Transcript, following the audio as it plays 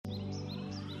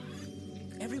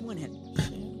Everyone had...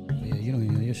 Yeah, you don't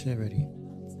even know your shit ready.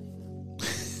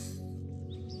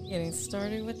 Getting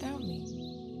started without me.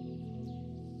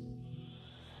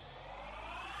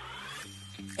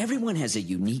 Everyone has a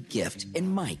unique gift, and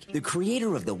Mike, the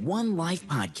creator of the One Life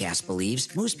podcast,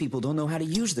 believes most people don't know how to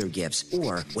use their gifts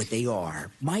or what they are.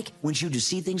 Mike wants you to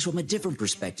see things from a different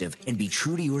perspective and be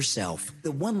true to yourself.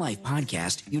 The One Life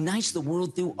podcast unites the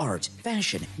world through art,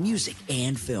 fashion, music,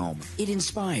 and film. It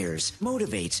inspires,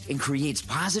 motivates, and creates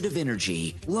positive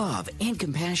energy, love, and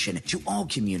compassion to all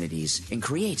communities and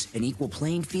creates an equal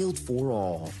playing field for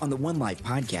all. On the One Life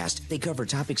podcast, they cover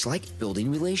topics like building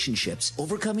relationships,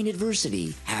 overcoming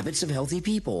adversity, habits of healthy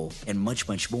people, and much,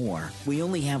 much more. We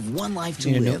only have one life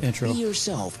to live. Be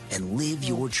yourself and live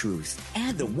your truth.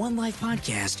 Add the One Life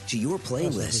podcast to your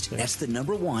playlist. That's the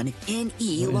number one,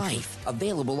 NE Life.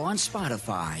 Available on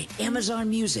Spotify, Amazon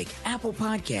Music, Apple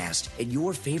Podcast, and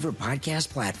your favorite podcast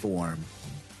platform.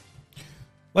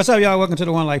 What's up, y'all? Welcome to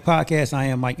the One Life Podcast. I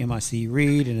am Mike MIC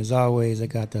Reed, and as always, I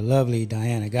got the lovely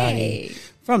Diana Gotti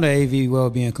from the AV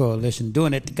Wellbeing Coalition,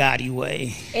 doing it the Gotti way.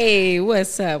 Hey,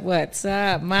 what's up? What's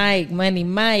up, Mike? Money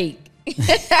Mike. You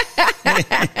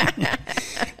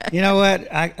know what?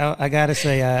 I gotta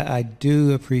say, I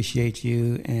do appreciate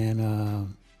you,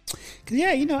 and cause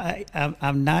yeah, you know,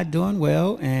 I'm not doing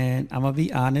well, and I'm gonna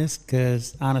be honest,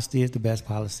 cause honesty is the best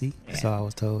policy. Yeah. So I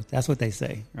was told. That's what they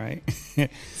say, right?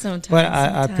 Sometimes. But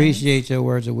I appreciate your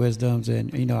words of wisdoms,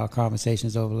 and you know, our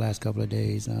conversations over the last couple of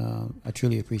days. I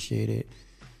truly appreciate it.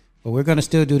 But we're gonna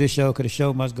still do this show, cause the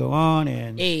show must go on,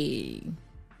 and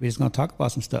we're just gonna talk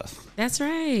about some stuff. That's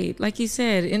right. Like you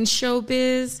said, in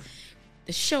showbiz,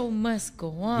 the show must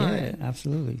go on. Yeah,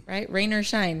 absolutely. Right? Rain or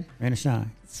shine. Rain or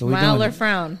shine. So smile or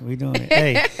frown. We're doing it.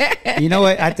 Hey, you know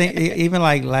what? I think even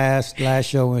like last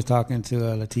show when I was talking to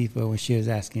Latifah when she was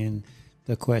asking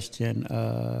the question,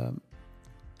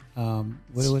 what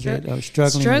was it?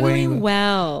 Struggling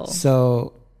well.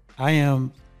 So I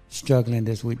am struggling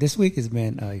this week. This week has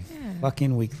been a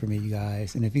fucking week for me, you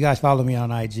guys. And if you guys follow me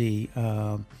on IG,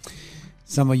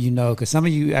 some of you know, because some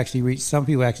people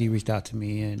actually reached out to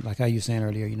me, and like I was saying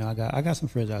earlier, you know, I got some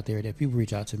friends out there that people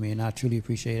reach out to me, and I truly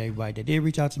appreciate everybody that did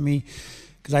reach out to me,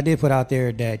 because I did put out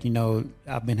there that, you know,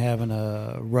 I've been having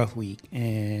a rough week,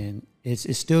 and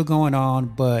it's still going on,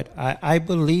 but I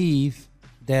believe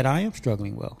that I am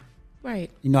struggling well. Right.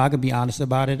 You know, I can be honest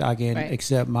about it. I can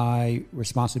accept my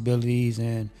responsibilities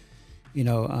and, you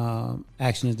know,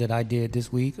 actions that I did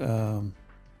this week. And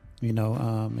you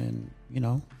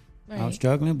know. Right. I'm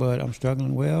struggling, but I'm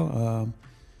struggling well.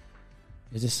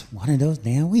 It's just one of those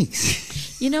damn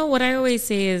weeks. You know, what I always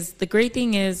say is the great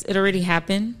thing is it already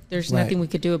happened. There's nothing we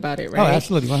could do about it, right? Oh,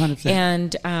 absolutely, 100%.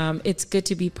 And it's good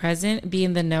to be present, be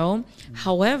in the know. Mm-hmm.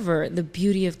 However, the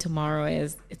beauty of tomorrow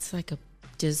is it's like a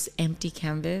just empty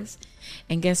canvas.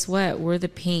 And guess what? We're the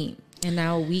paint. And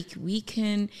now we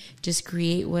can just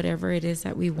create whatever it is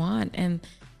that we want. And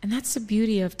that's the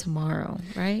beauty of tomorrow,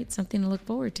 right? Something to look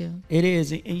forward to. It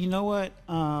is. And you know what?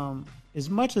 As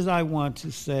much as I want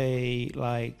to say,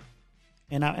 like,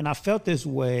 and I felt this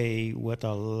way with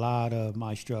a lot of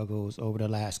my struggles over the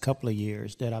last couple of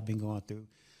years that I've been going through.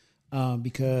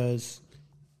 Because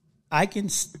I can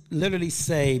literally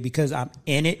say, because I'm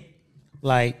in it,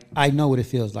 like, I know what it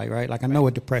feels like, right? Like, I know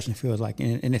what depression feels like.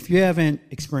 And if you haven't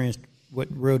experienced what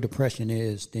real depression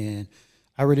is, then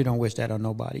I really don't wish that on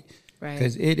nobody. Right.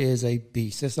 Because it is a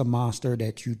beast. It's a monster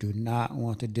that you do not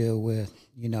want to deal with.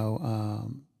 You know,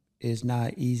 it's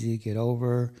not easy to get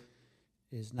over.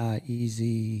 It's not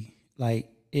easy. Like,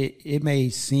 it may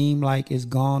seem like it's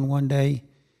gone one day,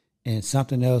 and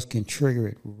something else can trigger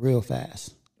it real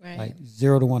fast. Right. Like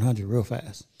 0 to 100 real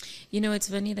fast. You know, it's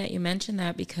funny that you mentioned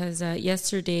that, because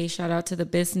yesterday, shout out to the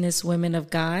business women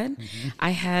of God. Mm-hmm. I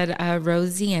had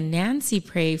Rosie and Nancy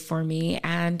pray for me.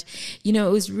 And, you know,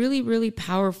 it was really, really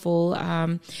powerful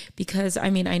because,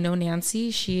 I mean, I know Nancy.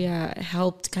 She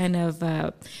helped kind of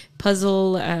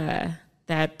puzzle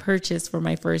that purchase for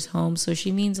my first home. So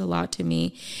she means a lot to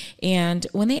me. And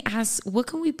when they asked, what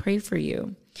can we pray for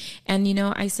you? And, you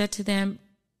know, I said to them,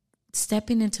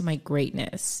 stepping into my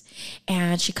greatness.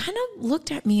 And she kind of looked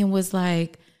at me and was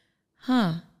like,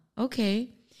 okay.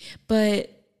 But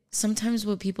sometimes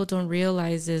what people don't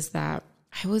realize is that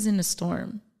I was in a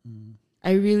storm. Mm.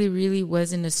 I really, really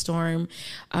was in a storm.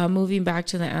 Moving back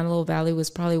to the Antelope Valley was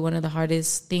probably one of the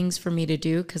hardest things for me to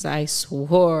do, because I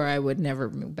swore I would never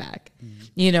move back.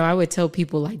 Mm. You know, I would tell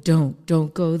people, like, don't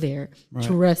go there. Right.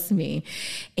 Trust me.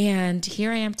 And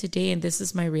here I am today, and this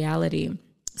is my reality.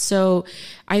 So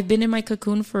I've been in my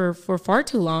cocoon for far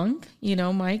too long. You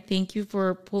know, Mike, thank you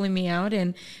for pulling me out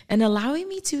and allowing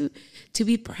me to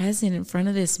be present in front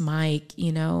of this mic.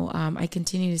 You know, I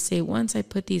continue to say, once I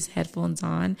put these headphones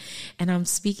on and I'm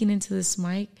speaking into this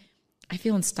mic, I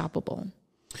feel unstoppable.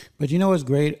 But you know what's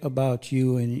great about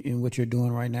you and what you're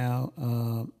doing right now?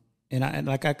 And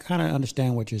I kind of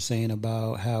understand what you're saying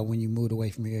about how when you moved away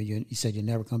from here, you said you'd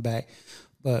never come back.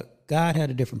 But God had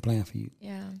a different plan for you.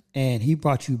 Yeah. And he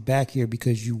brought you back here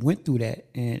because you went through that.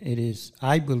 And it is,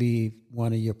 I believe,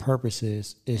 one of your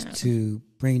purposes is to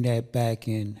bring that back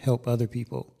and help other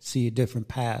people see a different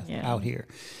path out here.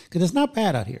 Because it's not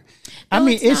bad out here. No, I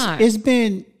mean, it's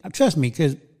been, trust me,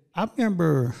 because I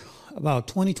remember about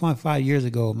 25 years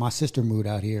ago, my sister moved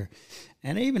out here.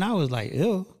 And even I was like,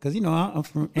 ew, because, you know, I'm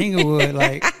from Inglewood,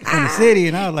 like from the city.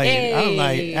 And I was like,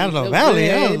 Antelope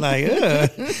Valley. I was like,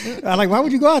 ugh. I like, why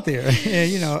would you go out there?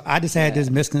 And, you know, I just had this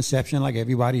misconception like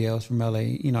everybody else from LA,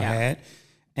 you know, had.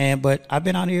 But I've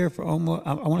been out here for almost,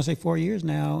 I want to say 4 years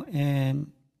now.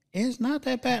 And it's not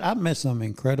that bad. I've met some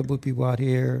incredible people out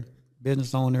here,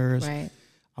 business owners. Right.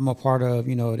 I'm a part of,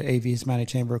 you know, the AV Hispanic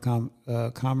Chamber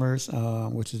of Commerce,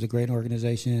 which is a great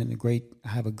organization. I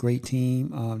have a great team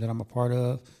that I'm a part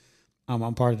of.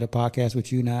 I'm part of the podcast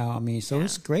with you now. I mean, so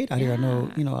it's great out here. I know,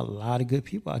 you know, a lot of good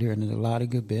people out here, and there's a lot of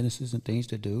good businesses and things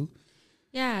to do.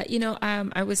 Yeah, you know,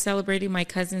 I was celebrating my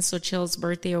cousin Sochil's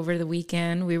birthday over the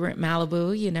weekend. We were at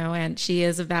Malibu, you know, and she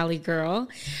is a Valley girl.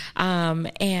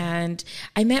 And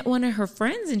I met one of her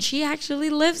friends, and she actually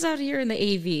lives out here in the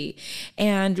AV.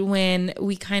 And when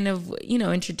we kind of, you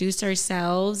know, introduced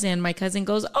ourselves, and my cousin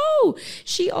goes, "Oh,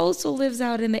 she also lives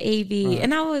out in the AV."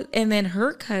 Right. And then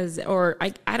her cousin, or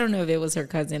I don't know if it was her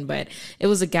cousin, but it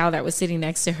was a gal that was sitting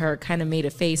next to her, kind of made a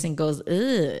face and goes,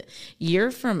 "Ugh,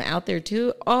 you're from out there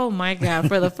too?" Oh my God.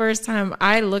 For the first time,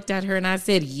 I looked at her and I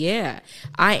said, "Yeah,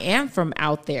 I am from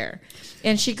out there."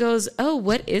 And she goes, "Oh,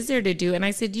 what is there to do?" And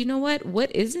I said, "You know what? What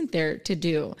isn't there to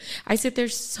do?" I said,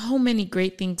 "There's so many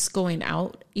great things going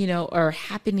out, you know, or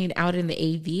happening out in the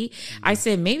AV." I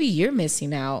said, "Maybe you're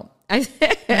missing out."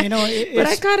 You know, but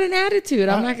I got an attitude.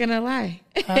 I'm not going to lie.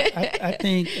 I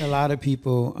think a lot of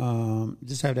people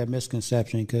just have that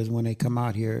misconception because when they come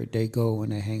out here, they go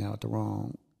and they hang out with the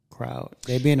wrong crowd.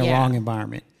 They be in the wrong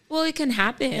environment. Well, it can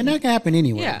happen. And that can happen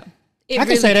anyway. Yeah. I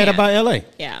can say that about LA.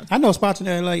 Yeah. I know spots in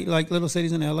LA, like little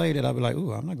cities in LA that I'll be like,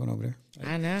 ooh, I'm not going over there.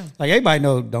 I know. Like everybody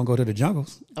know, don't go to the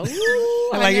jungles. Oh,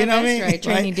 like, you know what I mean? Right.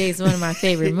 Training Day is one of my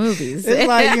favorite movies. It's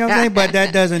like, you know what I'm saying? But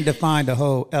that doesn't define the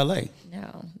whole LA.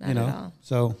 No, not at all.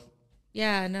 So.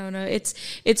 Yeah, no.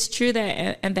 It's true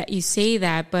that and that you say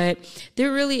that, but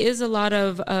there really is a lot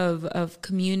of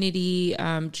community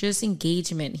just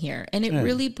engagement here, and it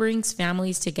really brings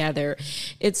families together.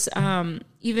 It's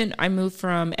even I moved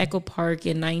from Echo Park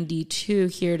in '92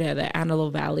 here to the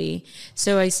Antelope Valley,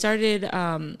 so I started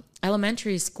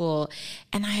elementary school,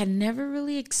 and I had never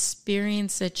really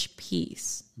experienced such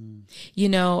peace. You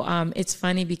know, it's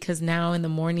funny because now in the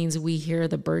mornings we hear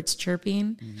the birds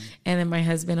chirping, and then my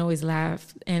husband always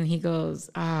laughs and he goes,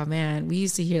 "Oh man, we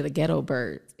used to hear the ghetto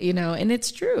birds," you know, and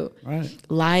it's true. Right.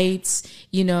 Lights,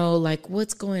 you know, like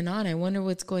what's going on? I wonder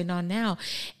what's going on now.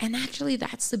 And actually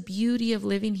that's the beauty of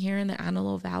living here in the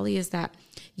Antelope Valley is that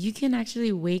you can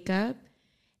actually wake up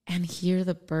and hear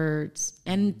the birds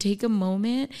and take a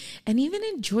moment and even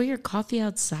enjoy your coffee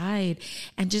outside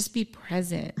and just be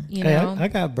present, you know? I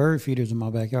got bird feeders in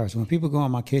my backyard. So when people go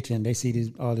in my kitchen, they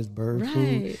see all this bird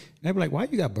food. They be like, "Why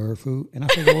you got bird food?" And I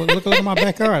say, "Well, look at my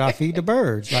backyard. I feed the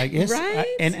birds." Like it's,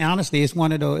 and honestly, it's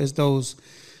one of those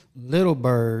little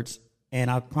birds. And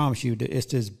I promise you, it's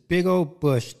this big old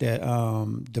bush that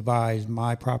divides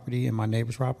my property and my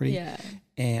neighbor's property. Yeah.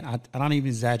 And I don't even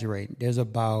exaggerate. There's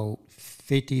about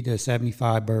 50 to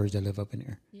 75 birds that live up in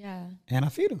there. Yeah. And I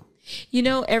feed them. You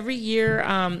know, every year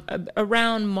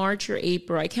around March or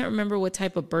April, I can't remember what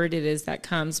type of bird it is that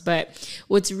comes, but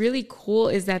what's really cool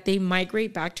is that they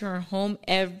migrate back to our home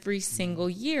every single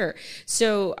year.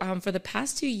 So for the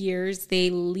past 2 years,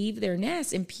 they leave their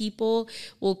nest and people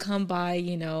will come by,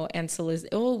 you know, and solicit,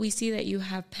 "Oh, we see that you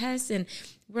have pests." And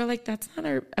we're like, "That's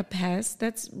not a pest.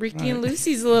 That's Ricky and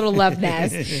Lucy's little love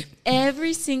nest."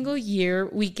 Every single year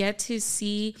we get to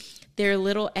see their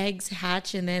little eggs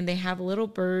hatch, and then they have little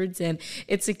birds, and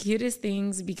it's the cutest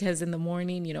things because in the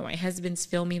morning, you know, my husband's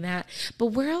filming that. But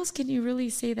where else can you really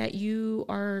say that you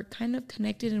are kind of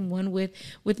connected in one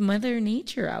with Mother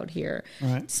Nature out here?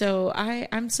 Right. So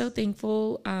I'm so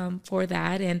thankful for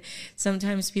that. And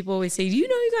sometimes people always say, "Do you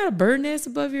know you got a bird nest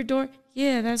above your door?"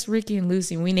 Yeah, that's Ricky and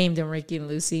Lucy. We named them Ricky and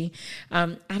Lucy.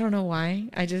 I don't know why.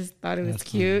 I just thought it was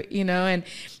cute, you know, and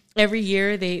every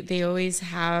year they always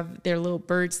have their little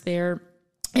birds there.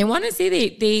 I want to say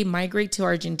they migrate to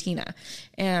Argentina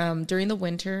during the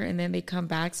winter, and then they come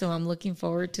back. So I'm looking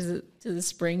forward to the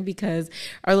spring because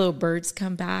our little birds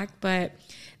come back. But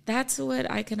that's what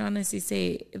I can honestly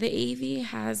say. The AV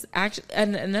has actually,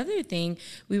 and another thing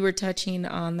we were touching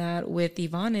on that with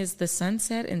Yvonne is the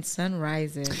sunset and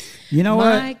sunrises. You know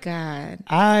what? My God.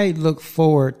 I look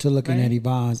forward to looking at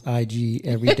Yvonne's IG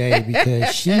every day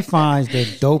because she finds the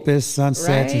dopest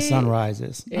sunsets and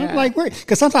sunrises. Yeah. I'm like,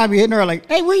 because sometimes you're hitting her like,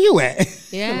 hey, where you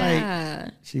at? Yeah.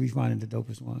 She be finding the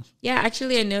dopest ones. Yeah,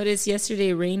 actually, I noticed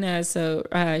yesterday, Raina, so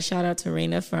shout out to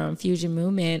Raina from Fusion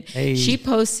Movement. Hey. She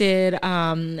posted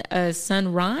a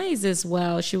sunrise as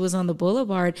well. She was on the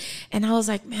boulevard, and I was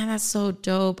like, man, that's so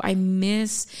dope. I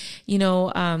miss,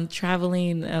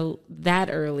 traveling that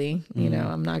early. You know,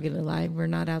 I'm not going to lie. We're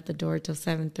not out the door till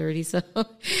 7:30, so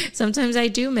sometimes I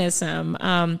do miss them.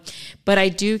 But I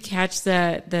do catch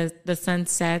the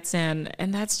sunsets, and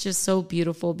that's just so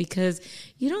beautiful because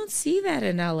you don't see that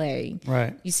in LA.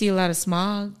 Right. You see a lot of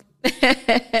smog.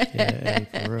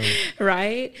 Yeah, for real.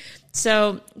 Right?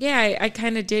 So, yeah, I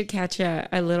kind of did catch a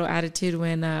little attitude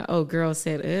when, girl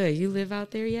said, you live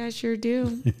out there? Yeah, I sure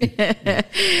do.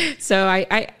 So,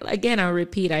 I'll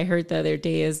repeat, I heard the other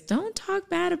day is don't talk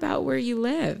bad about where you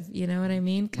live. You know what I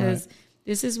mean? Because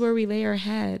this is where we lay our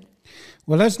head.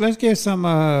 Well, let's give some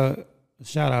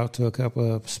shout out to a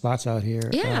couple of spots out here.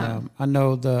 Yeah. I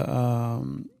know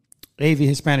the AV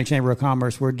Hispanic Chamber of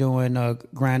Commerce, we're doing a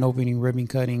grand opening ribbon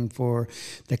cutting for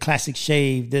the Classic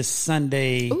Shave this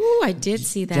Sunday. Ooh, I did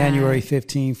see that. January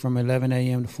 15th from 11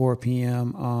 a.m. to 4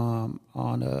 p.m.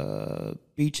 On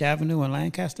Beach Avenue in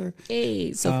Lancaster.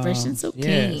 Hey, so fresh and so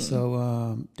clean. Yeah,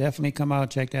 so definitely come out,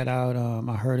 check that out.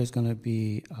 I heard it's going to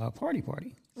be a party.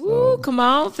 Ooh, come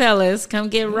on, fellas. Come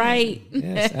get right.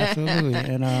 Yes, absolutely.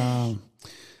 And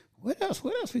what else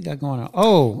we got going on?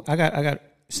 Oh, I got.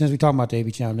 Since we're talking about the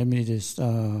AV channel, let me just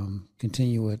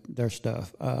continue with their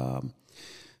stuff.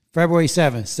 February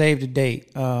 7th, save the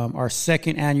date. Our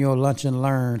second annual Lunch and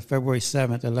Learn, February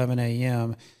 7th, 11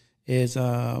 a.m., is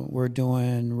we're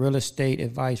doing real estate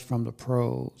advice from the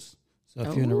pros. So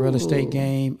if you're in the real estate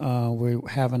game, we're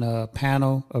having a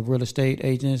panel of real estate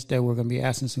agents that we're going to be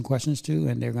asking some questions to,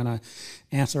 and they're going to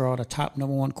answer all the top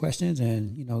number one questions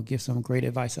and, give some great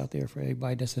advice out there for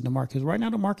everybody that's in the market. Because right now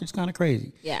the market's kind of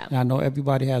crazy. Yeah. And I know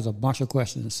everybody has a bunch of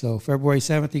questions. So February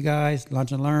 7th, you guys,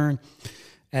 Lunch and Learn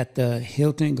at the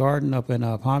Hilton Garden up in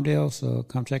Palmdale. So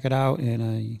come check it out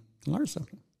and learn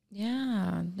something.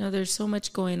 Yeah, no, there's so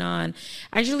much going on.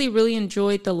 I actually really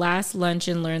enjoyed the last Lunch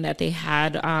and Learn that they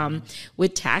had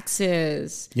with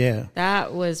taxes. Yeah.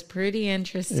 That was pretty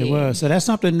interesting. It was. So that's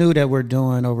something new that we're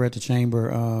doing over at the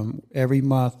Chamber. Every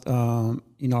month,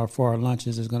 for our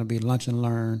lunches, is going to be Lunch and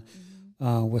Learn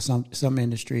with some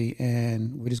industry.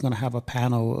 And we're just going to have a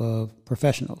panel of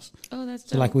professionals. Oh, that's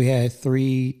dope. So like we had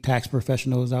 3 tax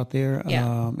professionals out there.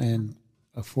 Yeah. And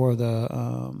for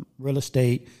the real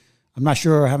estate, I'm not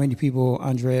sure how many people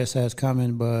Andreas has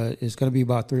coming, but it's going to be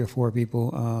about 3 or 4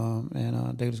 people,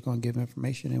 and they're just going to give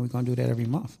information, and we're going to do that every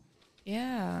month.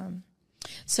 Yeah.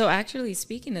 So actually,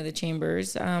 speaking of the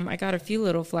chambers, I got a few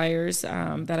little flyers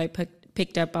that I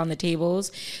picked up on the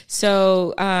tables.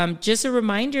 So just a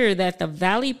reminder that the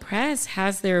Valley Press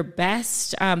has their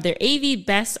best, their AV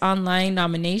Best Online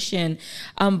nomination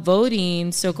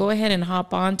voting. So go ahead and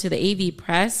hop on to the AV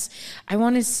Press. I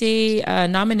want to say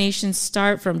nominations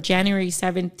start from January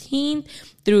 17th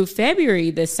through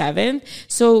February the 7th.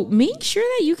 So make sure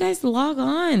that you guys log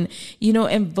on,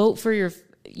 and vote for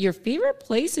your favorite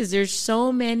places. There's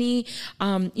so many,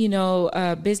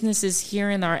 businesses here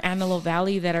in our Antelope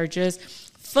Valley that are just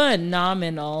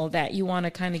phenomenal that you want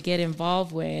to kind of get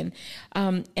involved with.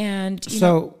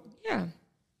 Yeah.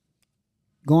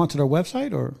 Go onto their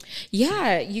website or?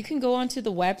 Yeah, you can go onto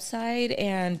the website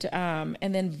and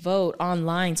then vote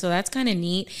online. So that's kind of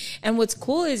neat. And what's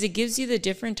cool is it gives you the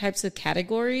different types of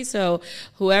categories. So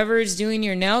whoever's doing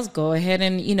your nails, go ahead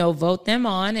and, vote them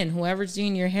on. And whoever's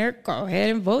doing your hair, go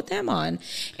ahead and vote them on.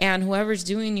 And whoever's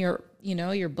doing your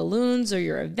balloons or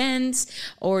your events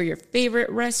or your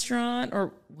favorite restaurant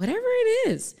or whatever it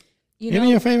is. Even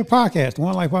your favorite podcast,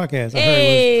 One Life Podcast. I heard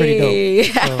it was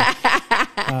pretty dope.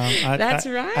 So, That's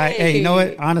right. Hey, you know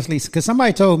what? Honestly, because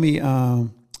somebody told me, I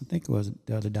think it was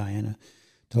the other Diana,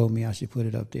 told me I should put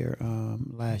it up there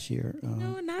last year.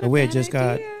 No, not but a we bad had just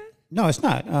idea. No, it's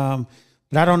not.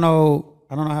 But I don't know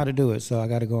how to do it, so I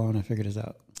got to go on and figure this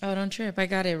out. Oh, don't trip. I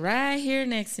got it right here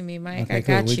next to me, Mike. Okay, I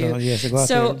got cool. you. So go out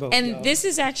there and vote, y'all. This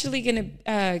is actually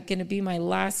gonna be my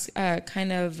last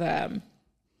kind of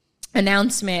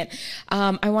announcement.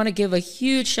 I want to give a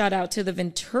huge shout out to the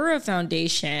Ventura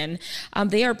Foundation.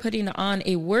 They are putting on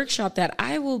a workshop that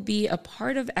I will be a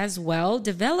part of as well,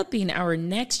 developing our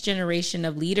next generation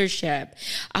of leadership.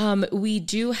 We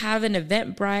do have an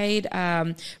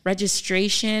Eventbrite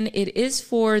registration. It is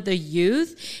for the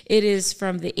youth. It is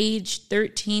from the age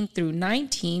 13 through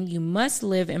 19. You must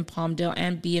live in Palmdale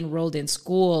and be enrolled in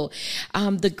school.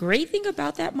 The great thing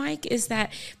about that, Mike, is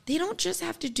that they don't just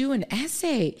have to do an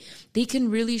essay. They can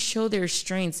really show their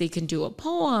strengths. They can do a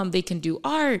poem. They can do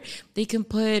art. They can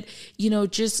put,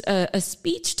 just a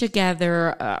speech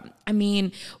together. I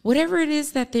mean, whatever it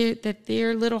is that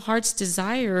their little hearts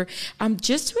desire,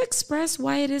 just to express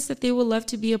why it is that they would love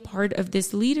to be a part of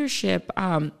this leadership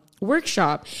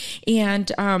workshop.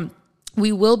 And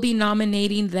we will be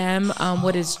nominating them,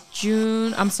 January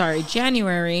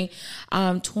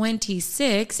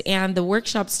 26th, and the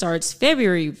workshop starts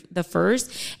February the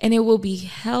 1st, and it will be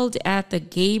held at the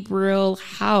Gabriel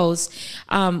House,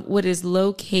 what is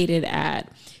located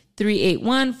at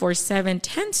 38147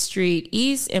 10th Street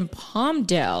East in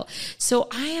Palmdale. So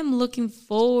I am looking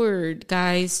forward,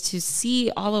 guys, to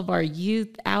see all of our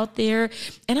youth out there.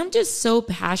 And I'm just so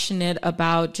passionate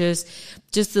about just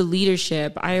the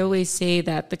leadership. I always say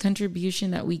that the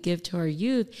contribution that we give to our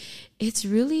youth, it's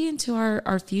really into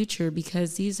our future,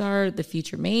 because these are the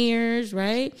future mayors,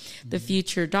 right? The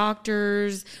future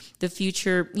doctors, the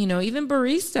future, even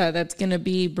barista that's going to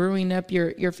be brewing up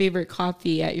your favorite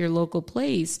coffee at your local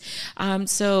place.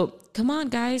 So come on,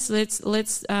 guys,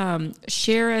 let's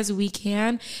share as we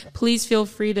can. Please feel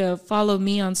free to follow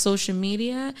me on social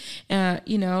media,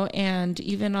 and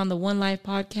even on the One Life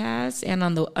podcast and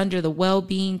on under the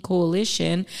Wellbeing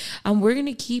Coalition. We're going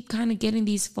to keep kind of getting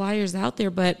these flyers out there,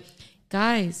 but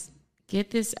guys, get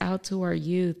this out to our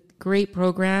youth. Great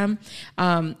program.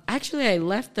 Actually, I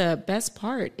left the best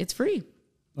part. It's free.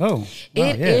 Oh, wow,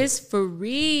 it is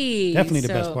free. Definitely the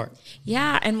best part.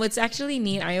 Yeah. And what's actually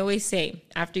neat, I always say,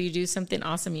 after you do something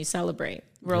awesome, you celebrate.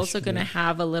 We're also going to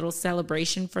have a little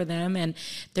celebration for them, and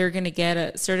they're going to get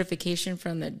a certification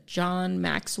from the John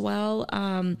Maxwell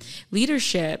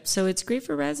leadership. So it's great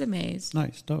for resumes.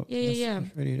 Nice. Dope. Yeah.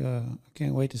 I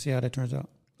can't wait to see how that turns out.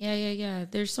 Yeah.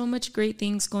 There's so much great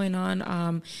things going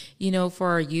on, for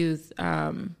our youth.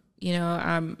 I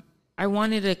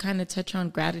wanted to kind of touch on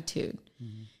gratitude.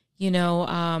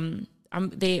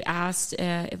 They asked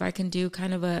if I can do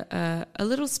kind of a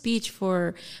little speech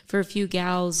for a few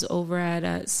gals over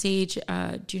at Sage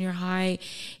Junior High.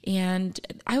 And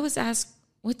I was asked,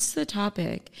 what's the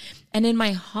topic? And in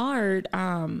my heart,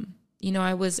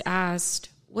 I was asked,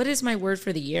 what is my word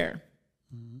for the year?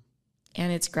 Mm-hmm.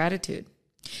 And it's gratitude.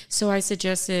 So I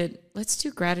suggested, let's do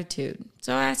gratitude.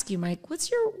 So I ask you, Mike, what's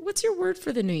your word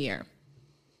for the new year?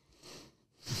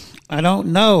 I don't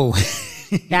know.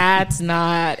 That's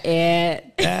not it.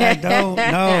 I don't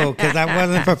know, because I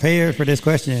wasn't prepared for this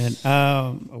question.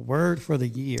 A word for the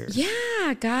year.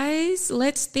 Yeah, guys,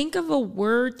 let's think of a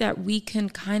word that we can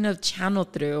kind of channel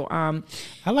through. I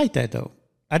like that, though.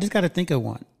 I just got to think of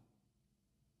one.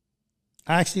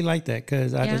 I actually like that,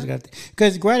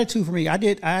 because gratitude for me, I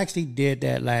actually did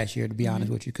that last year, to be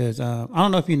honest with you, because I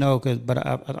don't know if you know, but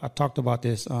I talked about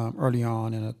this early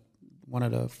on in one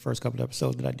of the first couple of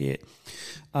episodes that I did.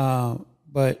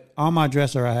 But on my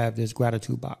dresser, I have this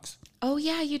gratitude box. Oh,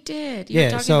 yeah, you did. You were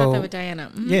talking about that with Diana.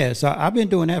 Mm-hmm. Yeah, so I've been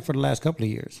doing that for the last couple of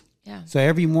years. Yeah. So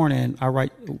every morning, I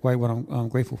write what I'm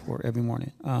grateful for every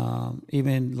morning.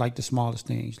 Even like the smallest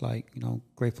things, like,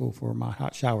 grateful for my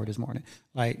hot shower this morning.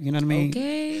 Like, you know what I mean?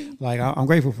 Okay. Like, I'm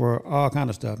grateful for all kind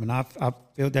of stuff. And I've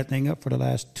filled that thing up for the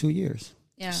last 2 years.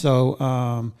 Yeah. So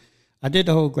I did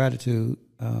the whole gratitude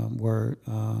word.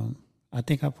 I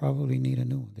think I probably need a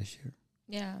new one this year.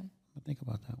 Yeah. I'll think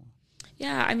about that one.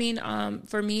 Yeah, I mean,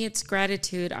 for me, it's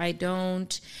gratitude. I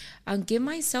don't give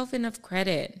myself enough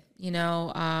credit.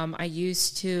 I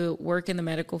used to work in the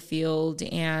medical field,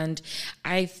 and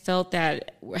I felt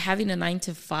that having a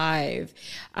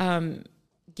 9-to-5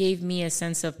 gave me a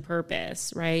sense of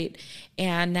purpose, right?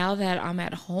 And now that I'm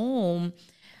at home,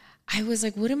 I was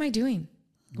like, what am I doing?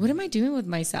 What am I doing with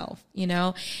myself?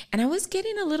 And I was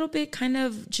getting a little bit kind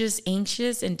of just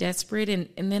anxious and desperate.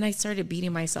 And then I started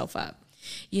beating myself up,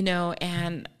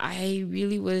 and I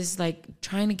really was like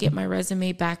trying to get my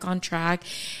resume back on track.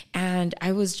 And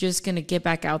I was just going to get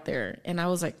back out there. And I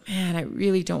was like, man, I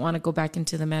really don't want to go back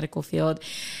into the medical field.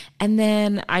 And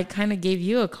then I kind of gave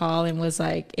you a call and was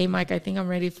like, hey, Mike, I think I'm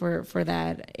ready for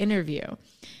that interview.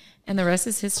 And the rest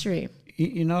is history.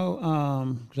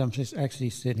 Because I'm just actually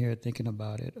sitting here thinking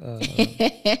about it,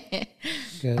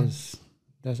 because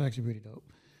that's actually pretty dope.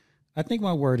 I think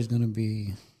my word is going to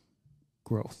be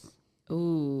growth.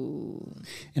 Ooh.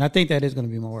 And I think that is going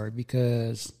to be my word,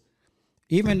 because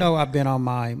even though I've been on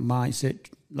my mindset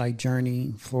like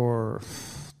journey for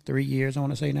 3 years, I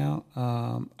want to say now,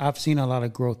 I've seen a lot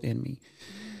of growth in me.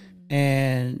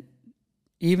 And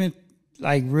even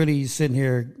like really sitting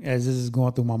here as this is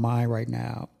going through my mind right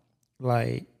now,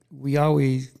 like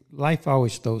life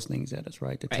always throws things at us,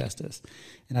 right, to test us.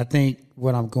 And I think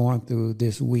what I'm going through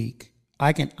this week,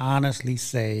 I can honestly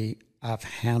say I've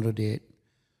handled it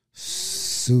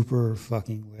super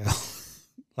fucking well.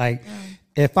 Like,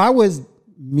 if I was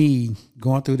me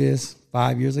going through this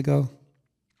 5 years ago,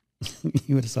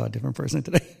 you would have saw a different person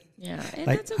today. Yeah, and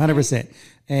like that's okay.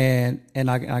 100%. And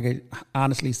I could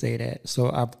honestly say that.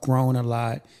 So I've grown a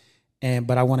lot,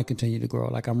 but I want to continue to grow.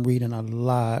 Like, I'm reading a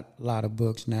lot of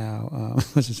books now,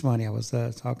 which is funny. I was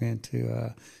talking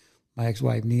to my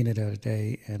ex-wife Nina the other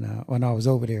day, and when I was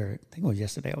over there, I think it was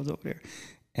yesterday, I was over there,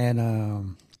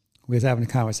 and we was having a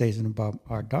conversation about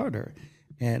our daughter,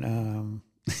 and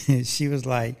she was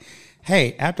like,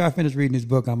 hey, after I finish reading this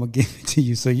book, I'm going to give it to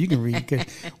you so you can read, because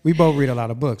we both read a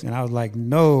lot of books. And I was like,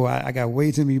 no, I got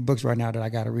way too many books right now that I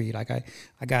got to read. Like, I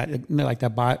got, like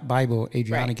that Bible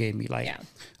Adriana gave me. Like,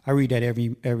 I read that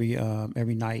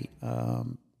every night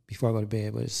before I go to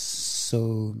bed, but it's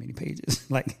so many pages.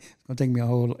 Like, it's going to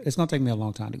take me a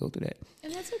long time to go through that.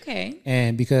 And that's okay.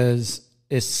 And because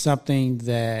it's something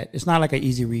that, it's not like an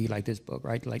easy read like this book,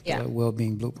 right? Like the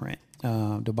Well-Being Blueprint.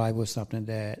 The Bible is something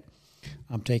that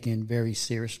I'm taking very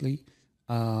seriously.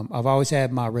 I've always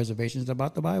had my reservations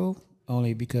about the Bible,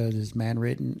 only because it's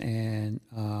man-written, and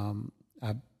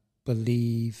I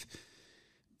believe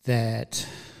that,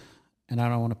 and I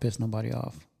don't want to piss nobody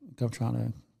off. I'm trying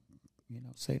to,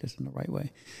 say this in the right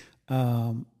way.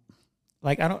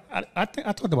 Like, I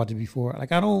talked about this before.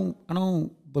 Like, I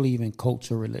don't believe in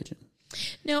cults or religion.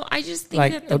 No, I just think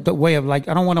like that the way of, like,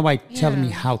 I don't want nobody telling me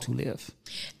how to live.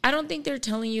 I don't think they're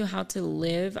telling you how to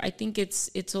live. I think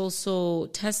it's also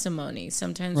testimony.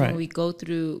 Sometimes when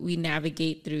we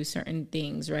navigate through certain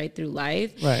things, right, through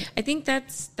life. Right. I think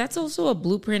that's also a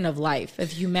blueprint of life, of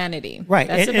humanity. Right.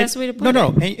 That's the best way to put it.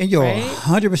 No, and you're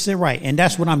 100% right, and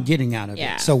that's what I'm getting out of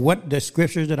it. So what the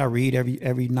scriptures that I read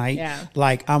every night,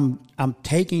 like I'm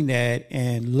taking that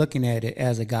and looking at it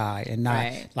as a guide, and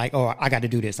not like, oh, I got to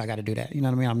do this, I got to do that. You know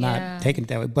what I mean? I'm not taking it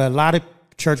that way. But a lot of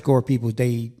churchgoer people,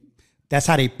 that's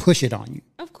how they push it on you.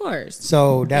 Of course.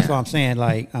 So that's what I'm saying.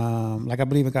 Like I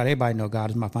believe in God. Everybody know God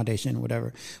is my foundation or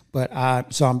whatever. But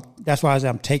that's why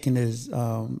I'm taking this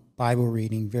Bible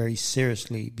reading very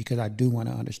seriously, because I do want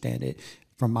to understand it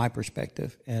from my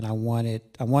perspective, and I want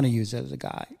to use it as a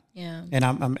guide. Yeah. And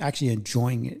I'm actually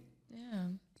enjoying it. Yeah.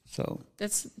 So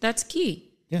that's key.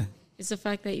 Yeah. It's the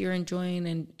fact that you're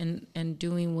enjoying and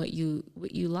doing what you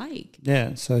like.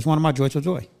 Yeah. So it's one of my joys of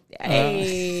joy.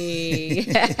 Hey.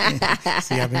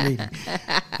 See, I've been reading.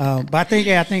 But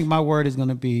I think my word is going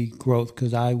to be growth,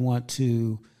 because I want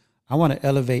to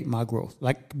elevate my growth.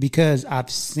 Like, because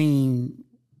I've seen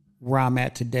where I'm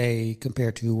at today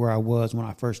compared to where I was when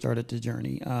I first started the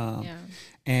journey.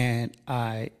 And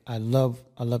I love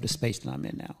the space that I'm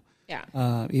in now.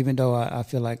 Yeah. Even though I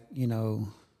feel like,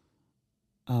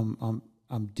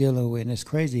 I'm dealing with, and it's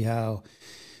crazy how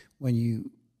when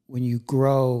you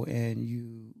grow and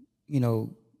you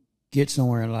get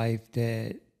somewhere in life,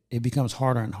 that it becomes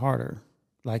harder and harder.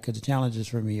 Like, 'cause the challenges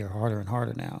for me are harder and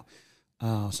harder now.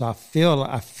 So I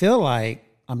feel like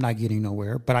I'm not getting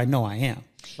nowhere, but I know I am.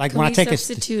 Like, when I take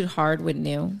substitute hard with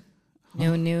new,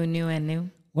 and new.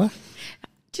 What?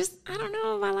 Just, I don't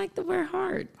know if I like the word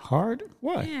hard. Hard?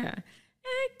 What? Yeah.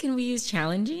 Can we use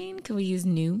challenging? Can we use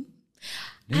new?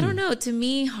 I don't know. To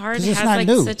me, hard has like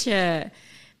new. Such a.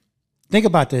 Think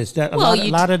about this. A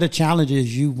lot of the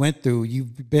challenges you went through,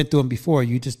 you've been through them before.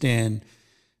 You just didn't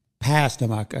pass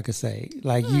them, I could say.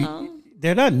 Like,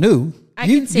 they're not new. I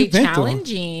can say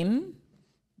challenging.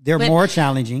 They're more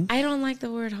challenging. I don't like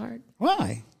the word hard.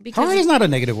 Why? Because hard is not a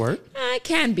negative word. It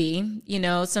can be.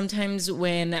 Sometimes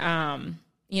when,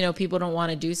 people don't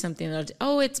want to do something,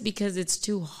 it's because it's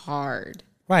too hard.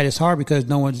 Right. It's hard because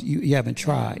you haven't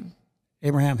tried.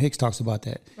 Abraham Hicks talks about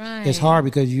that. Right. It's hard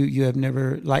because you have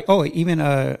never, like, even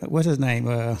what's his name?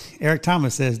 Eric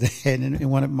Thomas says that in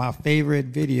one of my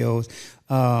favorite videos,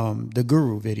 the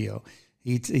Guru video.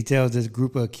 He tells this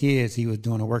group of kids, he was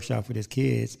doing a workshop with his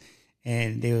kids,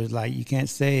 and they was like, you can't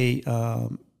say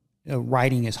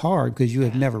writing is hard because you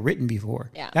have never written before.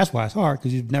 Yeah. That's why it's hard,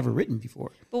 because you've never written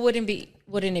before. But wouldn't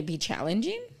it be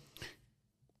challenging?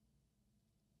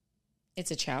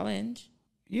 It's a challenge.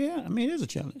 Yeah, I mean, it is a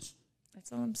challenge.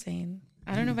 That's all I'm saying.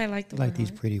 I don't know if I like the like word these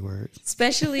hard. pretty words.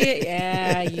 Especially,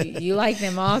 yeah, you like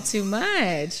them all too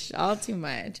much. All too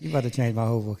much. You about to change my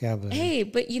whole vocabulary. Hey,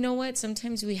 but you know what?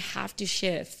 Sometimes we have to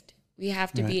shift. We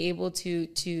have to be able to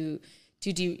do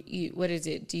what is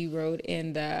it? De-road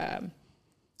in the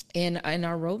in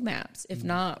our roadmaps. If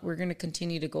not, we're going to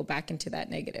continue to go back into that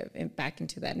negative and back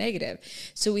into that negative.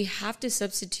 So we have to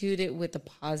substitute it with the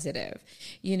positive,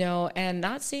 you know, and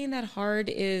not saying that hard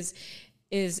is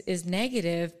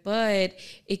negative, but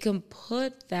it can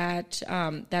put that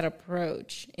that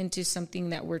approach into something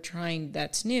that we're trying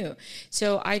that's new.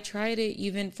 So I tried it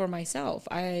even for myself.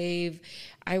 I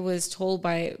was told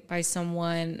by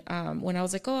someone when I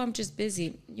was like, "Oh, I'm just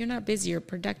busy." You're not busy. You're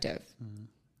productive. Mm-hmm.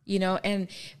 You know, and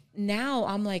now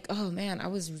I'm like, "Oh man, I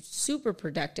was super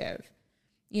productive."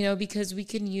 You know, because we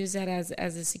can use that as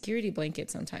a security blanket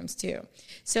sometimes too.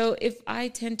 So if I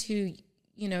tend to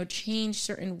change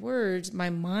certain words, my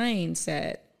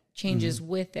mindset changes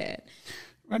with it.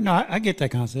 Right. No, I get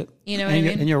that concept. You know what I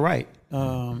mean? And you're right.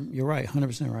 You're right,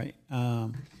 100% right.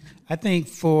 I think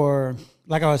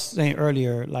like I was saying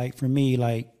earlier, like for me,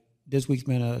 like this week's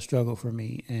been a struggle for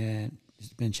me and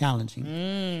it's been challenging.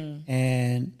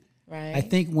 And right. I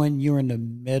think when you're in the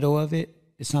middle of it,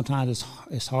 sometimes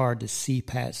it's hard to see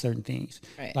past certain things.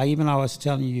 Right. Like even I was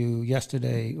telling you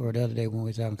yesterday or the other day when we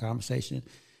was having a conversation,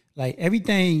 like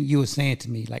everything you were saying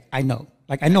to me, like I know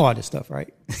all this stuff,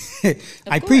 right?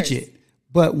 I preach it,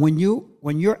 but when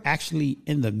you're actually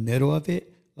in the middle of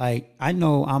it, like I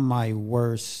know I'm my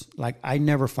worst. Like I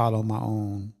never follow my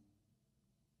own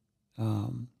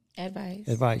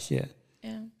advice. Yeah.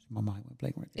 My mind went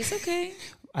blank right there. It's okay.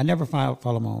 I never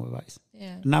follow my own advice.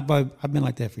 Yeah. I've been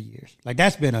like that for years. Like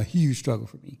that's been a huge struggle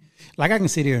for me. Like I can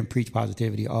sit here and preach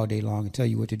positivity all day long and tell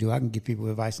you what to do. I can give people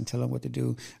advice and tell them what to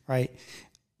do, right?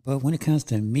 But when it comes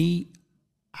to me,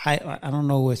 I don't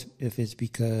know if it's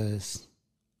because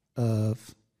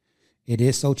of it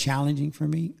is so challenging for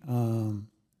me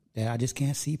that I just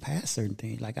can't see past certain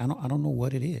things. Like I don't know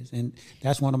what it is, and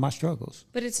that's one of my struggles.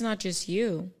 But it's not just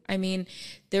you. I mean,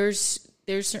 there's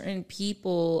certain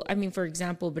people. I mean, for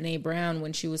example, Brene Brown,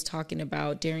 when she was talking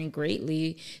about daring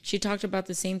greatly, she talked about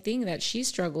the same thing, that she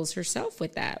struggles herself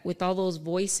with that, with all those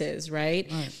voices,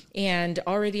 right? And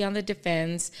already on the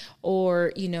defense,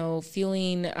 or,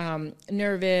 feeling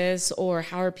nervous, or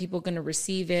how are people going to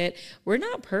receive it? We're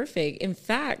not perfect. In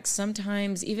fact,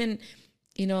 sometimes even,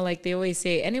 like they always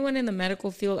say, anyone in the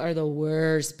medical field are the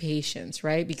worst patients,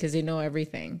 right? Because they know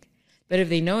everything. But if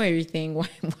they know everything, why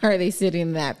are they sitting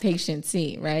in that patient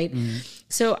seat, right? Mm-hmm.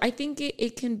 So I think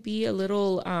it can be a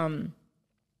little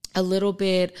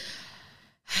bit.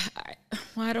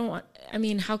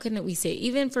 How can we say?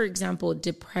 Even for example,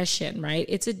 depression, right?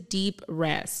 It's a deep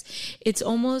rest. It's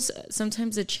almost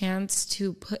sometimes a chance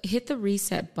to hit the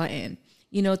reset button.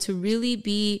 To really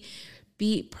be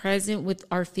present with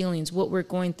our feelings, what we're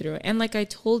going through. And like I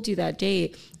told you that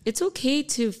day, it's okay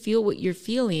to feel what you're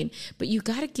feeling, but you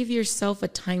got to give yourself a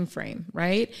time frame,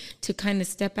 right? To kind of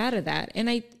step out of that.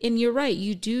 And you're right.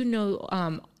 You do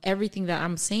know everything that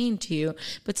I'm saying to you,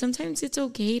 but sometimes it's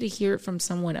okay to hear it from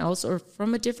someone else or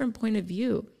from a different point of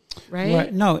view, right?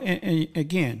 Right. No, and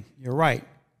again, you're right.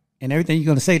 And everything you're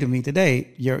going to say to me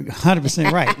today, you're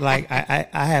 100% right. Like I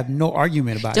have no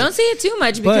argument about it. Don't say it too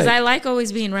much because I like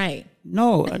always being right.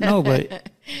 No, but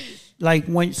like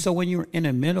when you're in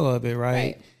the middle of it,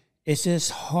 right? It's just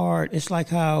hard. It's like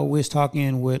how we was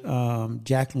talking with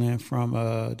Jacqueline from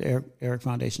the Eric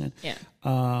Foundation. Yeah.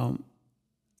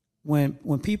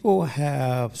 When people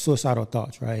have suicidal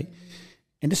thoughts, right?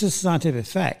 And this is a scientific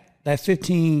fact, that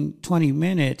 15, 20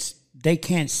 minutes, they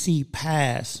can't see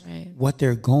past what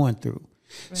they're going through.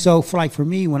 Right. So for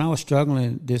me, when I was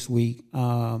struggling this week,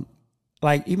 even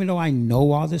though I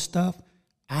know all this stuff,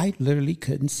 I literally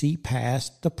couldn't see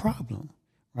past the problem,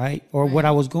 right? Or what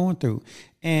I was going through.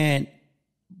 And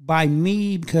by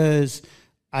me, because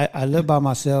I live by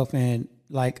myself and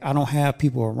like I don't have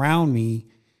people around me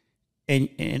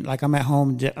and like I'm at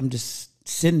home, I'm just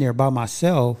sitting there by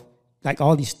myself, like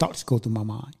all these thoughts go through my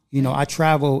mind. I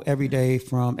travel every day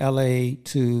from LA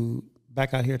to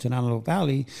back out here to Antelope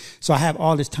Valley. So I have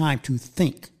all this time to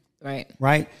think. Right.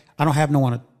 I don't have no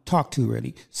one to talk to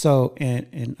really. So,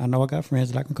 and I know I got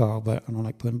friends that I can call, but I don't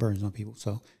like putting burdens on people.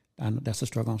 So I know that's a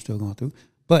struggle I'm still going through.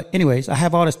 But anyways, I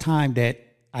have all this time that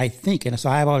I think, and so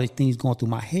I have all these things going through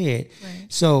my head. Right.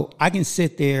 So I can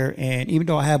sit there and even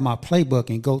though I have my playbook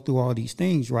and go through all these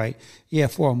things, right? Yeah,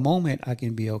 for a moment I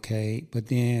can be okay, but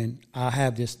then I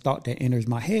have this thought that enters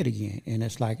my head again, and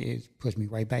it's like it puts me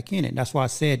right back in it. That's why I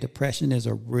said depression is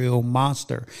a real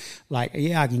monster. Like,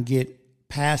 yeah, I can get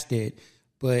past it,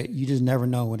 but you just never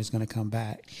know when it's going to come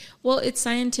back. Well, it's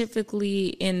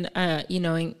scientifically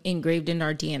engraved in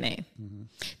our DNA. Mm-hmm.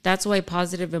 That's why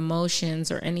positive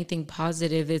emotions or anything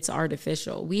positive, it's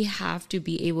artificial. We have to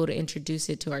be able to introduce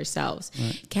it to ourselves.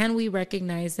 Right. Can we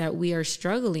recognize that we are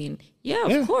struggling? Yeah,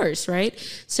 of course, right?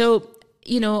 So,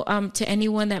 to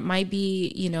anyone that might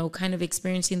be, kind of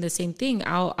experiencing the same thing,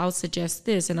 I'll suggest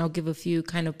this, and I'll give a few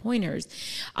kind of pointers.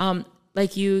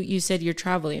 Like you said, you're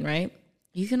traveling, right?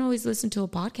 You can always listen to a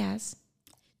podcast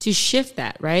to shift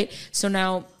that, right? So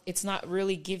now it's not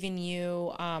really giving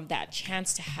you that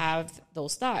chance to have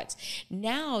those thoughts.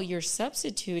 Now you're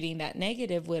substituting that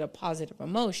negative with a positive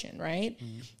emotion, right?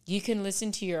 Mm-hmm. You can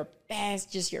listen to your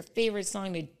best, just your favorite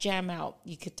song to jam out.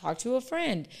 You could talk to a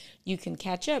friend. You can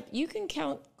catch up. You can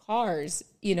count cars.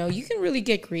 You can really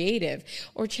get creative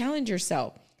or challenge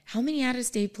yourself. How many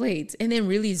out-of-state plates? And then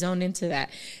really zone into that.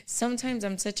 Sometimes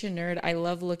I'm such a nerd. I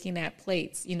love looking at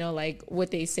plates, like what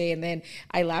they say. And then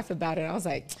I laugh about it. I was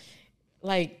like,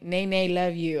 Nene,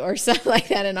 love you, or something like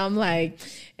that. And I'm like,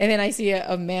 and then I see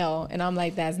a male and I'm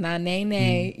like, that's not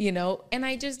Nene, and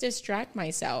I just distract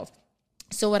myself.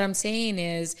 So what I'm saying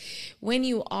is when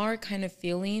you are kind of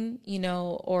feeling,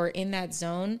 or in that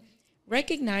zone,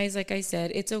 recognize, like I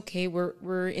said, it's okay.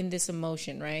 We're in this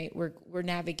emotion, right? We're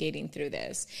navigating through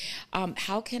this.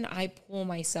 How can I pull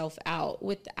myself out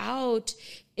without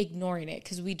ignoring it?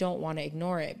 Because we don't want to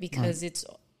ignore it, because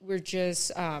we're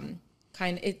just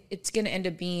it's going to end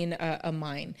up being a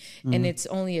mine, and it's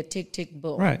only a tick, tick,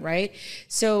 boom, right?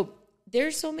 So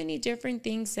there's so many different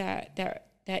things that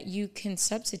you can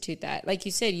substitute that. Like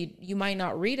you said, you might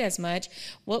not read as much.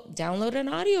 Well, download an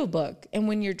audiobook. And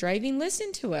when you're driving,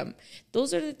 listen to them.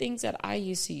 Those are the things that I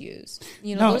used to use.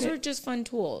 Those are just fun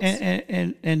tools.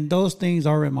 And those things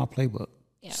are in my playbook.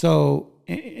 Yeah. So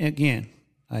again,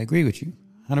 I agree with you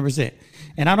 100%.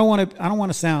 And I don't want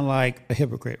to sound like a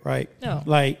hypocrite, right? No.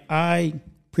 Like I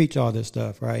preach all this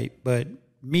stuff, right? But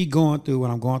me going through what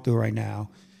I'm going through right now,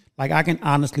 like I can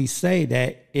honestly say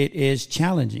that it is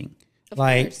challenging. Of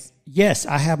course. Yes,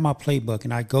 I have my playbook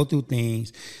and I go through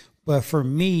things, but for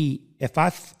me, if I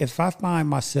find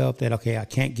myself that, okay, I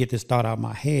can't get this thought out of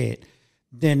my head,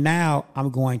 then now I'm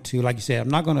going to, like you said, I'm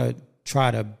not going to try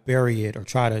to bury it or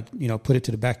try to, put it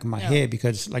to the back of my head,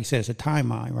 because like you said, it's a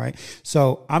timeline, right?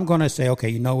 So I'm going to say, okay,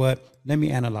 you know what? Let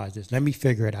me analyze this. Let me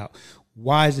figure it out.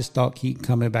 Why does this thought keep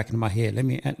coming back into my head? Let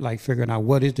me figure out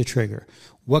what is the trigger?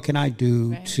 What can I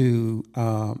do to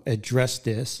address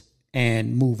this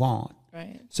and move on?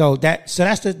 Right. So that's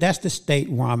the state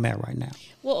where I'm at right now.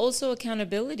 Well, also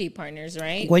accountability partners,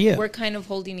 right? Well, yeah. We're kind of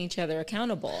holding each other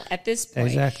accountable at this point.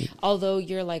 Exactly. Although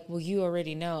you're like, well, you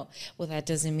already know. Well, that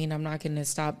doesn't mean I'm not going to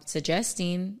stop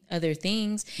suggesting other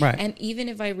things. Right. And even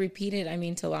if I repeat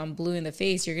it, till I'm blue in the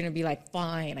face, you're going to be like,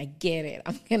 fine, I get it.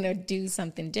 I'm going to do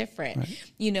something different,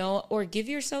 right. Or give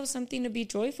yourself something to be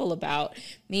joyful about.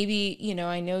 Maybe,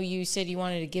 I know you said you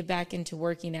wanted to get back into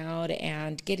working out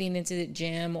and getting into the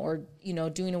gym or,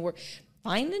 doing a work.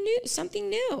 Find something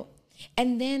new.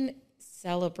 And then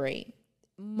celebrate.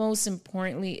 Most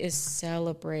importantly is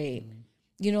celebrate.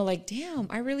 Like, damn,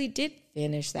 I really did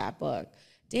finish that book.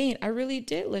 Dang, I really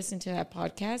did listen to that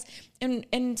podcast.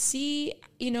 And see,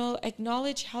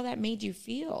 acknowledge how that made you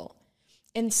feel.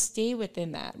 And stay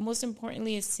within that. Most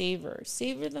importantly is savor.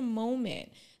 Savor the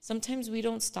moment. Sometimes we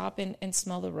don't stop and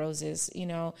smell the roses.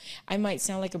 I might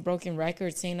sound like a broken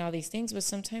record saying all these things, but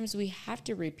sometimes we have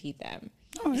to repeat them.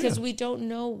 Because we don't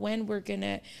know when we're going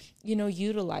to,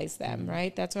 utilize them,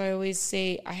 right? That's why I always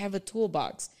say I have a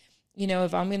toolbox.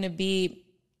 If I'm going to be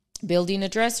building a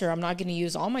dresser, I'm not going to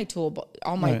use all my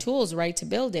tools, right, to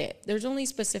build it. There's only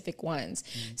specific ones.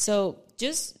 So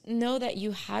just know that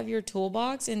you have your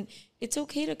toolbox, and it's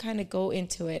okay to kind of go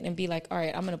into it and be like, all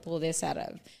right, I'm going to pull this out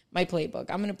of my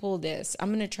playbook. I'm going to pull this. I'm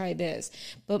going to try this.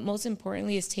 But most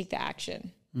importantly is take the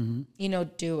action. Mm-hmm.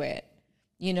 Do it.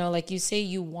 Like you say,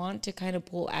 you want to kind of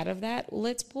pull out of that.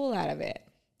 Let's pull out of it.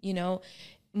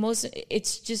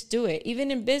 It's just do it. Even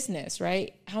in business,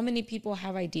 right? How many people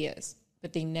have ideas,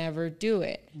 but they never do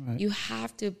it? Right. You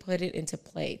have to put it into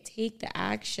play. Take the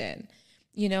action,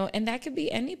 and that could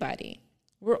be anybody.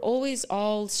 We're always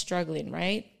all struggling,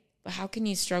 right? But how can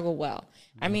you struggle well?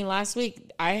 Mm-hmm. Last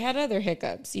week I had other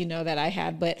hiccups, that I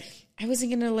had, but I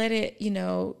wasn't going to let it,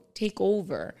 take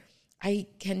over. I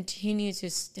continue to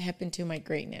step into my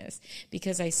greatness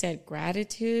because I said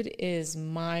gratitude is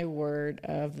my word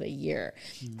of the year.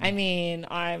 Mm-hmm.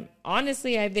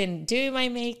 I've been doing my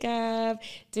makeup,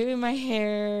 doing my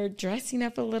hair, dressing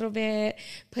up a little bit,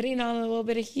 putting on a little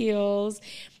bit of heels.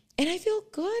 And I feel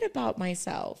good about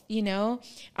myself, you know.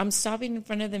 I'm stopping in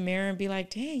front of the mirror and be like,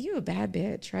 dang, you a bad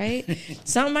bitch, right?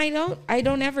 Something I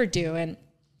don't ever do. And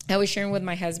I was sharing with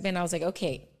my husband, I was like,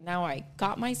 okay, now I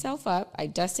got myself up, I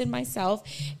dusted myself,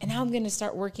 and now I'm going to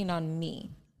start working on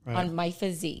me, on my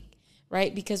physique.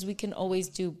 Right? Because we can always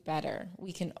do better.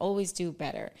 We can always do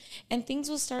better. And things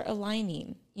will start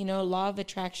aligning. You know, law of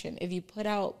attraction. If you put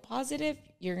out positive,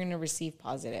 you're going to receive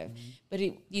positive. But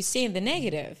if you stay in the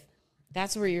negative,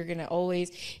 that's where you're going to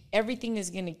always, everything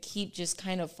is going to keep just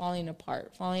kind of falling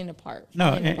apart.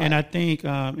 And I think,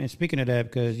 and speaking of that,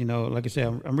 because, you know, like I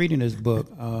said, I'm reading this book,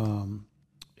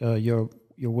 Your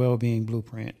Well-Being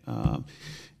Blueprint.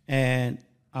 And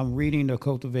I'm reading the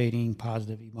Cultivating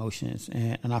Positive Emotions,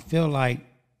 and I feel like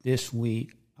this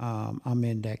week I'm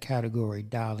in that category,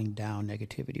 dialing down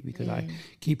negativity, because I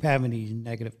keep having these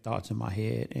negative thoughts in my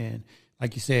head. And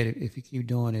like you said, if you keep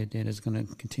doing it, then it's going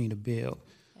to continue to build.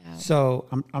 Yeah. So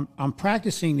I'm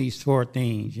practicing these 4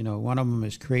 things. You know, one of them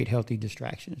is create healthy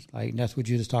distractions. Like that's what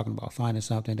you're just talking about, finding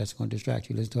something that's going to distract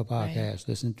you. Listen to a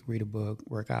podcast, read a book,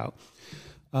 work out.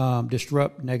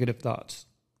 Disrupt negative thoughts.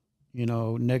 You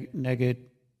know, navigate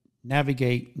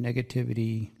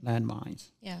negativity landmines.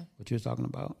 Yeah. What you were talking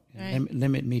about. Right.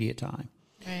 Limit media time.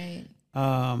 Right.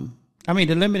 I mean,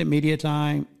 the limited media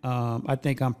time, I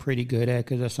think I'm pretty good at,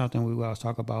 because that's something we always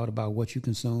talk about what you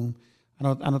consume. I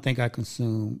don't think I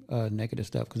consume negative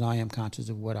stuff, because I am conscious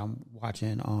of what I'm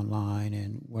watching online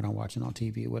and what I'm watching on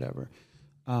TV or whatever.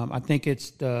 I think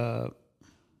it's the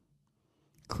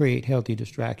create healthy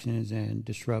distractions and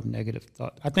disrupt negative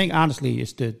thoughts. I think, honestly,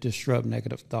 it's the disrupt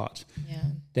negative thoughts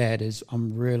that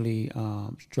I'm really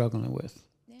struggling with.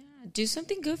 Yeah, do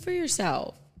something good for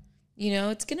yourself. You know,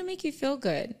 it's going to make you feel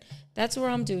good. That's what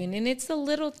I'm doing. And it's the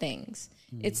little things.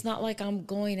 Mm-hmm. It's not like I'm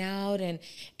going out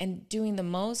and doing the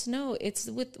most. No, it's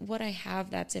with what I have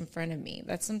that's in front of me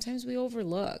that sometimes we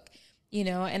overlook. You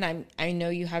know, and I know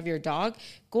you have your dog.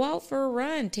 Go out for a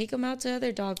run. Take them out to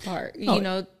other dog park. Oh, you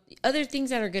know, other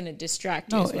things that are going to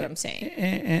distract you is what I'm saying.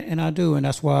 And I do. And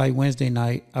that's why Wednesday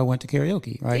night I went to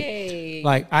karaoke, right? Yay.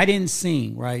 Like, I didn't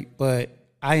sing, right? But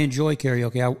I enjoy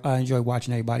karaoke. I enjoy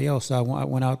watching everybody else. So I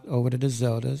went out over to the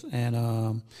Zeldas,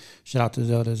 and shout out to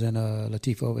Zeldas and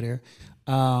Latifah over there.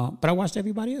 But I watched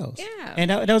everybody else. Yeah. And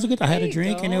that was a good, I had a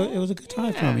drink, and it was a good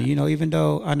time for me. You know, even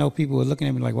though I know people were looking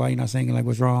at me like, why are you not singing? Like,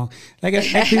 what's wrong? Like,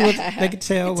 people, they could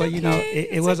tell, but, you know,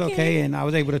 it was okay. And I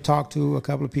was able to talk to a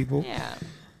couple of people. Yeah.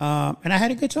 And I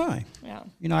had a good time. Yeah.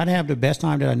 You know, I didn't have the best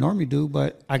time that I normally do,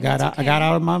 but I got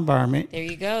out of my environment. There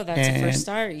you go. That's the first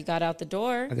start. You got out the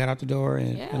door. I got out the door,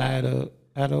 and I had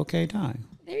an okay time.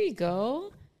 There you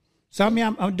go. So I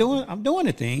mean, I'm doing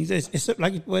the things.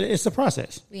 It's a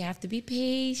process. We have to be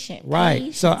patient. Right.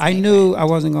 Patience, so I knew I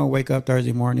wasn't going to wake up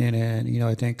Thursday morning, and you know,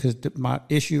 I think because my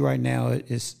issue right now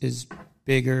is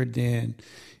bigger than,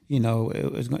 you know,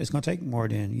 it's going to take more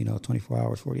than, you know, 24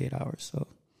 hours, 48 hours. So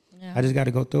yeah. I just got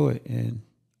to go through it, and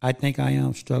I think I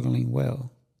am struggling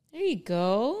well. There you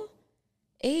go.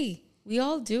 Hey, we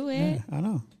all do it. Yeah, I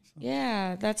know.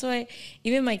 Yeah, that's why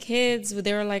even my kids,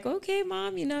 they were like, okay,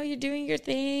 Mom, you know, you're doing your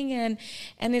thing. And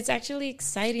it's actually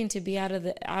exciting to be out of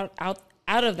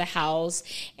the house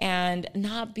and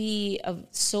not be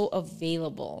so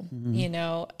available. Mm-hmm. You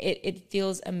know, it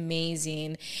feels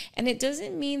amazing. And it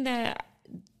doesn't mean that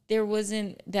I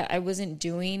wasn't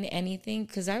doing anything,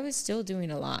 because I was still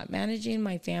doing a lot, managing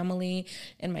my family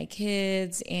and my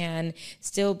kids, and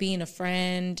still being a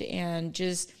friend, and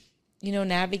just, you know,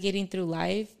 navigating through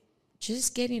life.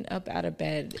 Just getting up out of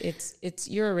bed, it's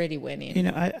you're already winning. You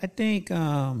know, I think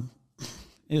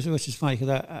which is funny,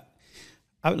 because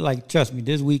I like, trust me,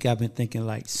 this week I've been thinking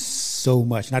like so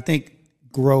much, and I think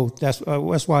growth. That's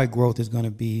why growth is going to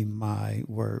be my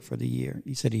word for the year.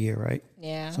 You said a year, right?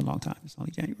 Yeah, it's a long time. It's only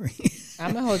January.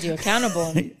 I'm gonna hold you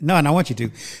accountable. No, and I want you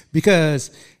to, because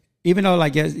even though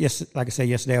like yes, like I said,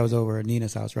 yesterday I was over at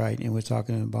Nina's house, right, and we're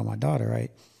talking about my daughter,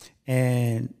 right,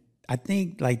 and I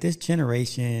think like this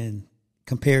generation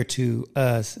compared to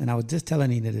us, and I was just telling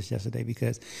Nina this yesterday,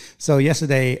 because so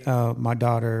yesterday my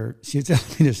daughter, she was telling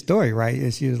me this story, right,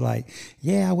 and she was like,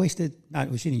 yeah, I wasted,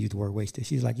 she didn't use the word wasted,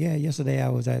 she was like, yeah, yesterday I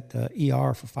was at the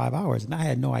ER for 5 hours, and I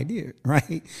had no idea,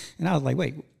 right, and I was like,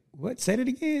 wait, what, said it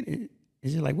again, and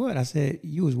she's like, what? I said,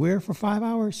 you was where for 5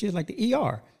 hours? She was like, the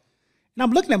ER. And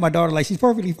I'm looking at my daughter like she's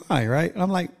perfectly fine, right? And I'm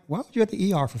like, why was you at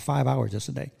the ER for 5 hours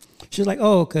yesterday? She's like,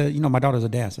 oh, because, you know, my daughter's a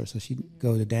dancer, so she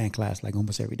goes to dance class like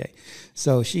almost every day.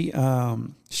 So she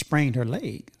sprained her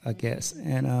leg, I guess.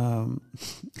 And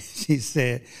she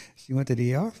said she went to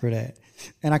the ER for that.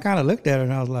 And I kind of looked at her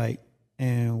and I was like,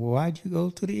 and why'd you go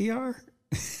to the ER?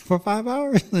 for 5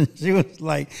 hours? And she was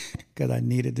like, because I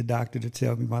needed the doctor to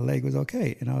tell me my leg was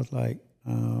okay. And I was like,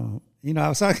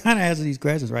 so I kind of answered these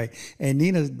questions, right? And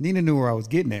Nina knew where I was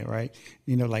getting at, right?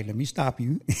 Like, let me stop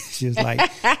you. She was like,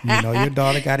 your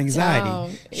daughter got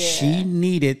anxiety. She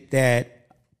needed that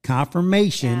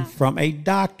confirmation from a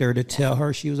doctor to tell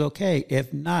her she was okay.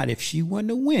 If not, if she wouldn't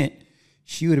have went,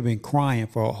 she would have been crying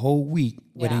for a whole week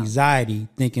with anxiety,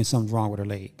 thinking something's wrong with her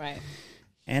leg. Right.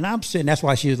 And I'm sitting, that's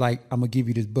why she was like, I'm going to give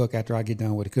you this book after I get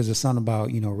done with it. Because there's something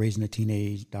about, raising a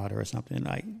teenage daughter or something.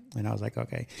 And I was like,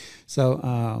 okay.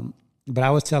 So, but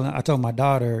I told my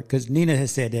daughter, because Nina had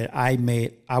said that I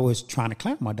was trying to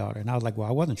clown my daughter. And I was like, well,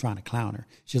 I wasn't trying to clown her.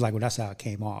 She was like, well, that's how it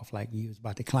came off. Like, you was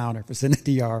about to clown her for sitting at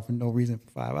the yard for no reason for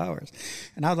 5 hours.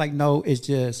 And I was like, no, it's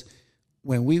just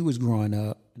when we was growing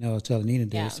up, and I was telling Nina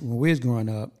this, when we was growing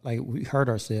up, like, we hurt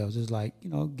ourselves. It's like,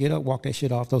 get up, walk that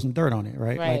shit off, throw some dirt on it,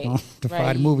 right? Like on the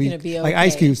Friday movie, okay. Like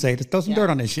Ice Cube say, just throw some dirt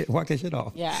on that shit, walk that shit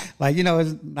off. Yeah. Like,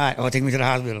 it's not, take me to the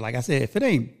hospital. Like I said,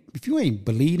 if you ain't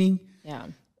bleeding,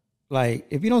 like,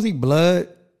 if you don't see blood,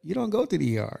 you don't go to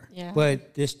the ER. Yeah.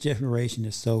 But this generation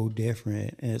is so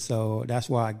different. And so that's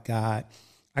why I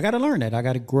got to learn that. I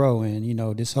got to grow.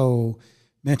 And, this whole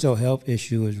mental health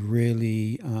issue is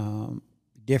really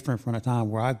different from the time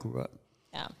where I grew up.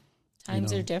 Yeah.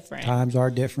 Times are different. Times are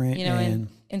different. And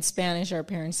in Spanish, our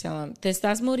parents tell them, ¿Te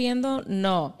estás muriendo?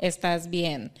 No, estás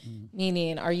bien.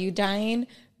 Meaning, are you dying?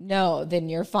 No, then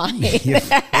you're fine.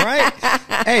 Right?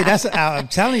 Hey, I'm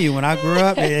telling you, when I grew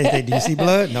up, they say, do you see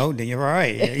blood? No, then you're all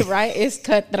right. Right? It's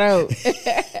cutthroat.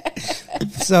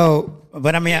 So,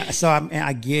 but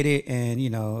I get it.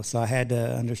 And, so I had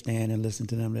to understand and listen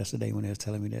to them yesterday when they was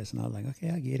telling me this. And I was like,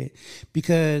 okay, I get it.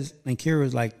 Because, and Kira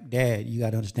was like, Dad, you got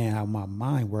to understand how my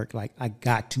mind worked. Like, I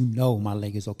got to know my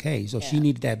leg is okay. So she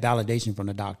needed that validation from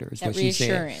the doctor. Is what she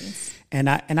said. And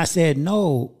I said,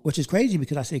 no, which is crazy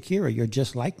because I said, Kira, you're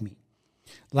just like me.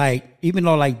 Like, even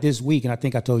though like this week, and I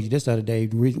think I told you this the other day,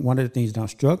 one of the things that I'm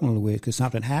struggling with because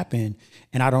something happened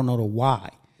and I don't know the why.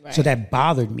 Right. So that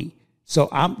bothered me. So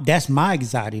that's my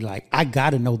anxiety. Like, I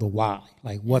got to know the why.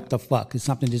 Like, what the fuck? Because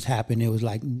something just happened. It was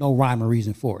like no rhyme or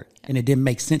reason for it. And it didn't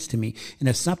make sense to me. And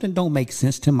if something don't make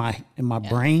sense to my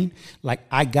brain, like,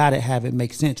 I got to have it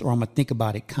make sense or I'm going to think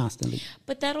about it constantly.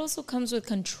 But that also comes with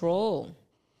control.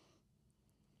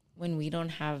 When we don't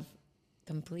have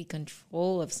complete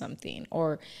control of something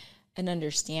or an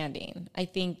understanding, I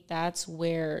think that's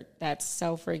where that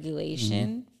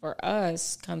self-regulation for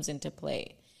us comes into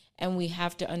play. And we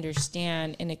have to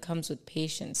understand, and it comes with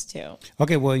patience too.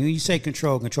 Okay, well, you say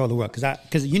control the what? Because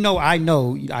I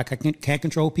know I can't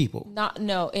control people.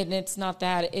 And it's not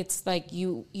that. It's like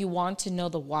you want to know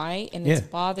the why, and it's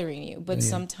bothering you. But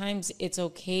sometimes it's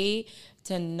okay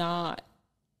to not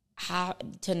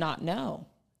know.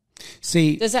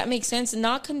 See, does that make sense?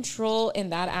 Not control in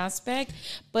that aspect,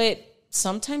 but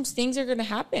sometimes things are going to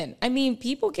happen. I mean,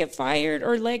 people get fired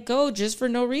or let go just for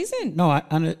no reason. No,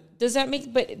 I does that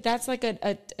make? But that's like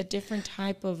a different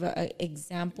type of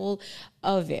example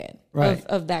of it, right?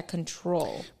 Of that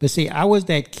control. But see, I was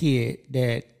that kid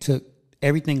that took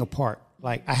everything apart.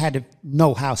 Like, I had to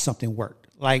know how something worked.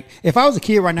 Like, if I was a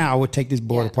kid right now, I would take this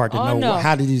board apart to know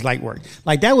how did these lights work.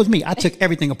 Like, that was me. I took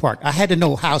everything apart. I had to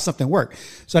know how something worked.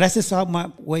 So that's just how my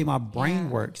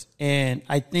brain works. And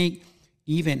I think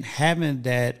even having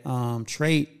that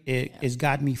trait, it's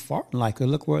got me far in life.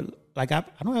 Look where, like, I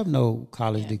don't have no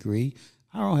college degree.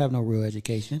 I don't have no real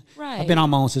education. Right. I've been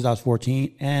on my own since I was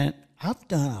 14, and I've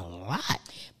done a lot.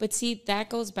 But see, that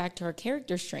goes back to our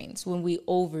character strengths when we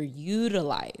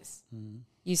overutilize.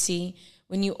 You see,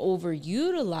 when you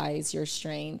overutilize your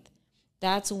strength,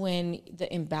 that's when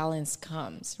the imbalance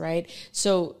comes, right?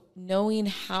 So knowing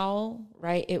how,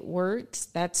 right, it works,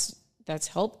 that's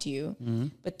helped you.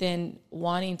 But then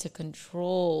wanting to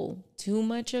control too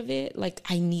much of it, like,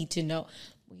 I need to know.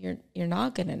 You're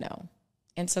not going to know.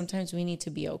 And sometimes we need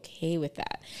to be okay with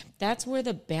that. That's where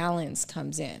the balance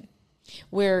comes in,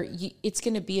 where it's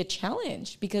going to be a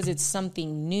challenge because it's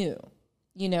something new,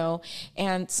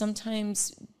 and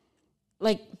sometimes,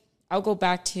 like, I'll go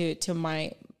back to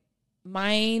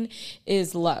mine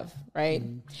is love, right?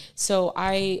 So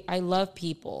I love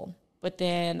people, but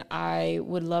then I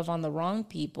would love on the wrong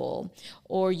people,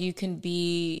 or you can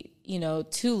be,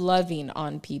 too loving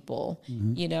on people,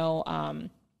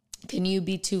 can you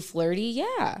be too flirty?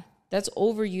 Yeah. That's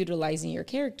overutilizing your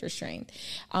character strength.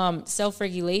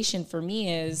 Self-regulation for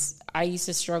me is, I used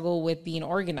to struggle with being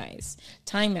organized,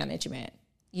 time management.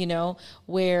 you know,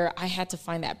 where I had to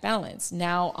find that balance.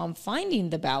 Now I'm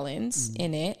finding the balance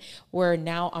in it, where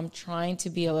now I'm trying to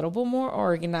be a little bit more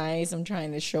organized. I'm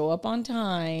trying to show up on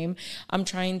time. I'm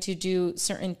trying to do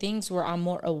certain things where I'm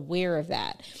more aware of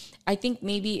that. I think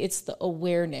maybe it's the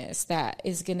awareness that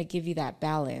is going to give you that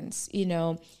balance. You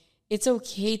know, it's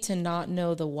okay to not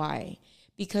know the why,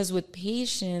 because with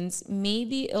patience,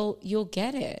 maybe you'll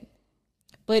get it.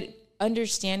 But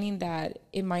understanding that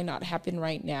it might not happen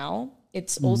right now,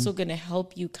 it's also going to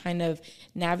help you kind of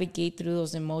navigate through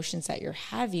those emotions that you're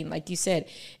having. Like you said,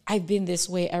 I've been this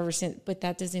way ever since, but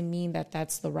that doesn't mean that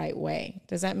that's the right way.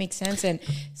 Does that make sense? And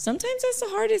sometimes that's the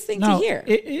hardest thing to hear.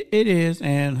 It is.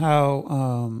 And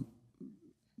how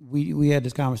we had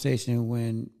this conversation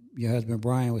when your husband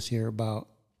Brian was here about,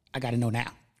 I got to know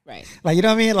now. Right. Like, you know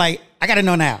what I mean? Like, I got to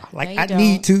know now. Like, I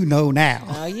need to know now.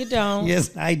 No, you don't.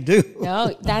 Yes, I do.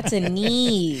 No, that's a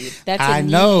need. That's a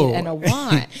need and a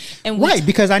want. And right,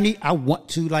 because I want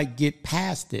to, like, get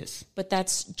past this. But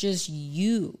that's just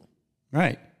you.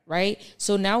 Right. Right?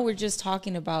 So now we're just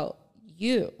talking about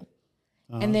you.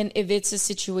 And then if it's a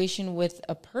situation with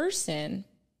a person,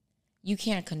 you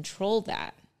can't control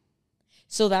that.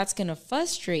 So that's going to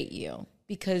frustrate you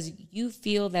because you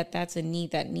feel that that's a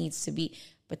need that needs to be.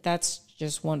 But that's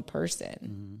just one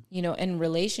person, you know, in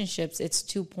relationships, it's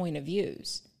 2 point of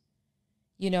views,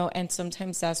 you know, and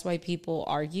sometimes that's why people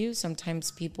argue.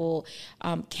 Sometimes people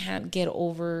can't get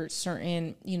over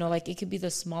certain, you know, like it could be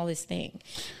the smallest thing.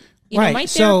 You know, my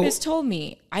therapist told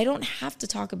me I don't have to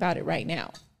talk about it right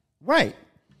now. Right.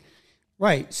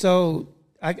 Right. So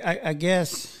I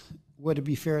guess would it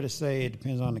be fair to say it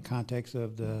depends on the context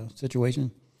of the situation?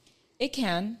 It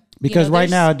can. Because right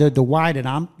now, the why that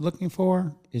I'm looking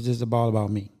for is just all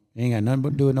about me. It ain't got nothing to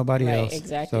do with nobody else.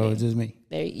 Exactly. So it's just me.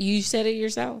 You said it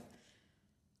yourself.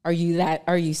 Are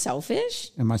you selfish?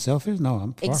 Am I selfish? No,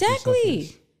 I'm far exactly. from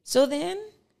selfish. So then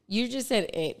you just said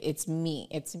it's me.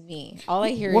 It's me. All I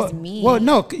hear is me. Well,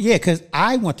 no, yeah, because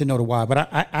I want to know the why,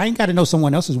 but I ain't got to know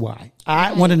someone else's why.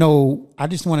 I want to know. I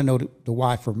just want to know the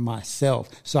why for myself,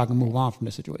 so I can move on from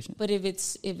the situation. But if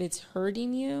it's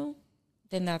hurting you,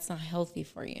 then that's not healthy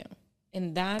for you.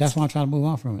 And that's why I'm trying to move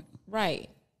on from it. Right.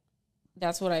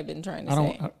 That's what I've been trying to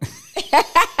say.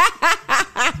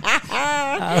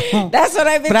 That's what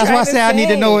I've been trying to say. But that's why I say I need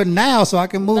to know it now so I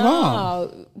can move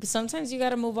on. Sometimes you got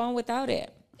to move on without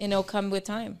it. And it'll come with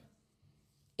time.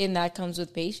 And that comes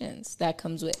with patience. That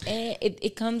comes with,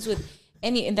 it comes with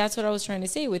and that's what I was trying to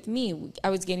say with me. I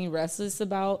was getting restless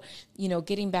about, you know,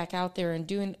 getting back out there and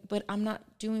doing, but I'm not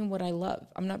doing what I love.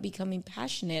 I'm not becoming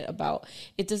passionate about.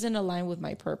 It doesn't align with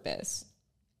my purpose.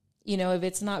 You know, if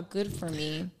it's not good for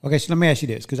me. Okay, so let me ask you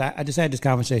this, because I just had this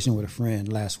conversation with a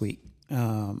friend last week.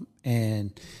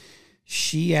 And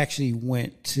she actually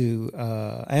went to,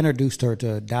 I introduced her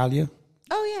to Dahlia.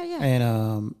 Oh, yeah.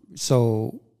 And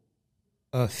so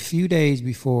a few days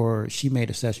before she made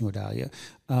a session with Dahlia,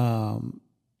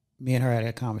 me and her had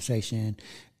a conversation,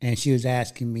 and she was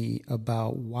asking me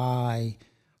about why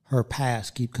her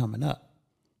past keep coming up.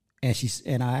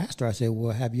 And I asked her, I said,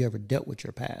 well, have you ever dealt with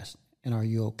your past? And are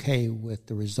you okay with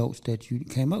the results that you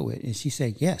came up with? And she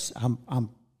said, yes, I'm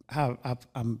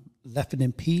left it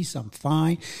in peace. I'm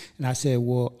fine. And I said,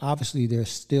 well, obviously there's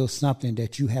still something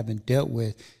that you haven't dealt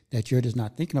with that you're just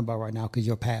not thinking about right now because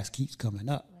your past keeps coming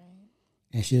up.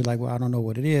 And she's like, well, I don't know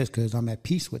what it is because I'm at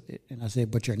peace with it. And I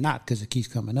said, but you're not because it keeps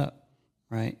coming up,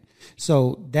 right?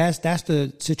 So that's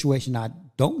the situation I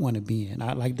don't want to be in.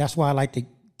 That's why I like to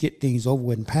get things over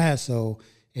with and past so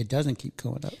it doesn't keep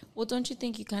coming up. Well, don't you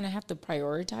think you kind of have to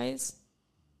prioritize,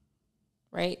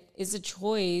 right? It's a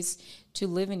choice to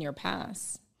live in your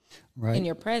past, right? In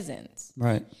your present.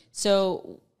 Right.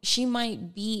 So she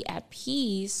might be at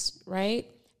peace, right?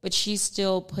 But she's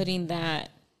still putting that,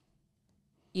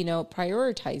 you know,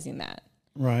 prioritizing that.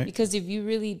 Right. Because if you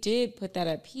really did put that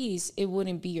at peace, it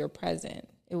wouldn't be your present.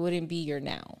 It wouldn't be your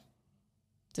now.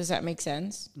 Does that make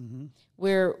sense? Mm-hmm.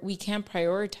 Where we can't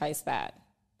prioritize that.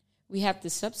 We have to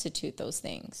substitute those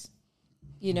things,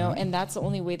 you know, and that's the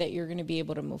only way that you're going to be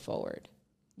able to move forward.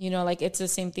 You know, like it's the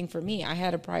same thing for me. I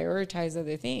had to prioritize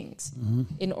other things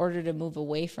in order to move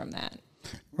away from that.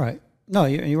 Right. No,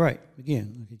 you're right.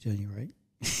 Again, look at you, you're right.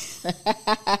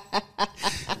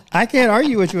 I can't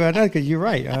argue with you on that because you're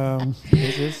right.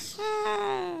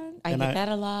 I get that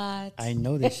a lot. I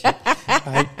know this shit.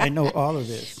 I know all of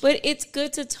this. But it's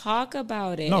good to talk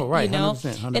about it. No, right, you know?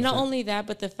 100%. And not only that,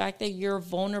 but the fact that you're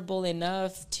vulnerable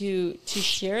enough to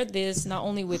share this, not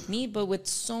only with me, but with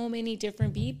so many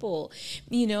different people.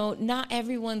 You know, not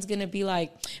everyone's going to be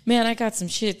like, man, I got some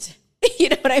shit, you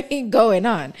know what I mean, going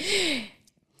on.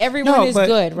 everyone is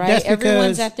good, right?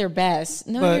 Everyone's because, at their best.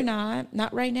 No, you're not.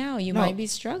 Not right now. You might be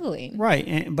struggling.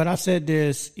 Right. But I said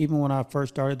this even when I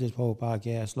first started this whole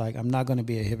podcast, like, I'm not going to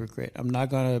be a hypocrite. I'm not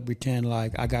going to pretend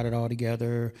like I got it all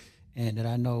together and that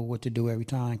I know what to do every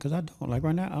time, because I don't. Like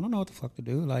right now, I don't know what the fuck to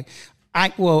do. Like, I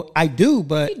do,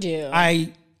 but You do.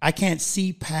 I can't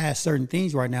see past certain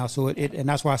things right now. So and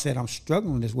that's why I said I'm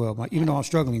struggling as well. Even though I'm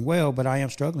struggling well, but I am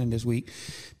struggling this week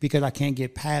because I can't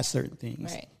get past certain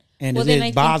things. Right. And well, it then is I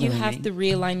think you bothering have me. to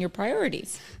realign your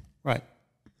priorities. Right.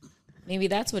 Maybe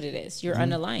that's what it is. You're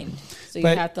unaligned. So you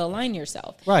But- have to align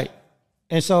yourself. Right.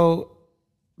 And so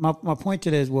my point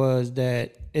to this was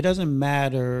that it doesn't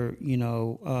matter,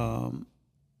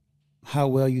 how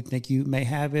well you think you may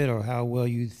have it or how well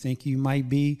you think you might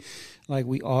be. Like,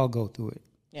 we all go through it.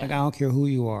 Yeah. Like, I don't care who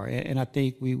you are. And I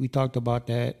think we talked about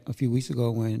that a few weeks ago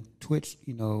when Twitch,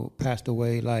 passed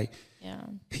away. Like, Yeah.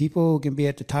 people can be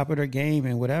at the top of their game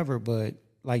and whatever, but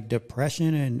like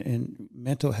depression and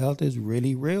mental health is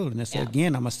really real. And it's,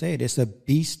 again, I'm going to say it, it's a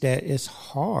beast that is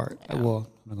hard. Well,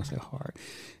 I'm not going to say hard.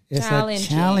 It's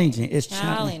challenging. It's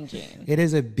challenging. It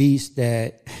is a beast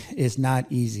that is not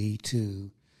easy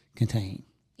to contain.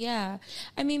 Yeah.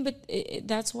 I mean, but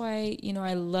that's why,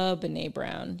 I love Brené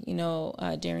Brown,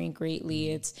 Daring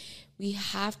Greatly. We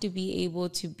have to be able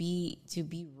to be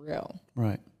real,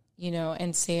 Right.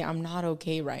 And say, I'm not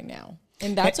okay right now.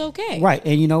 And that's okay. Right.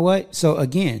 And you know what? So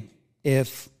again,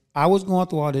 if I was going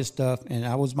through all this stuff and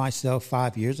I was myself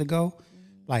 5 years ago,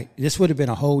 like, this would have been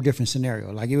a whole different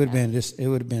scenario. Like, it would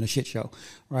have been a shit show.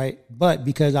 Right. But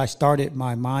because I started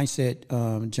my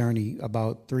mindset journey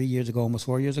about 3 years ago, almost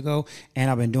 4 years ago,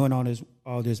 and I've been doing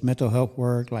all this mental health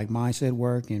work, like mindset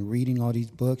work, and reading all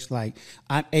these books, like,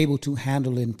 I'm able to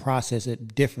handle it and process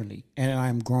it differently. And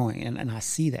I'm growing, and I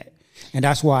see that. And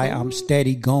that's why I'm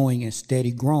steady going and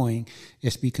steady growing.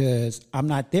 It's because I'm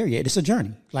not there yet. It's a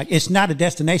journey. Like, it's not a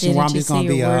destination where I'm just going to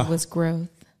be. Your word was growth.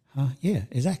 Yeah,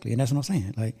 exactly. And that's what I'm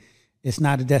saying. Like, it's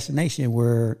not a destination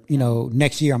where,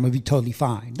 next year I'm going to be totally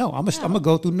fine. No, I'm going to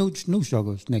go through new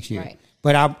struggles next year. Right.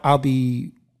 But I'll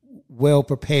be well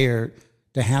prepared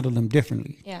to handle them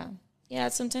differently. Yeah. Yeah,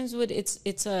 sometimes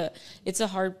it's a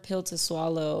hard pill to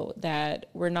swallow that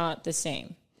we're not the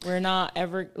same. We're not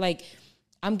ever, like,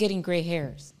 I'm getting gray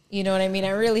hairs. You know what I mean?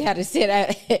 I really had to sit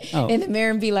in the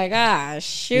mirror and be like,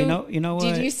 shoot. You know what?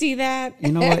 Did you see that?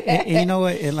 You know what? And you know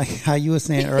what? And like how you were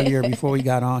saying earlier before we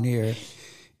got on here,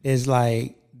 is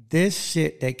like, this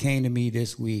shit that came to me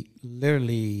this week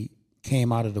literally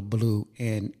came out of the blue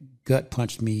and gut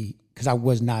punched me because I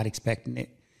was not expecting it.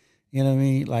 You know what I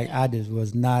mean? Like, I just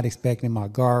was not expecting. My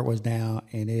guard was down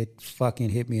and it fucking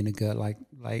hit me in the gut like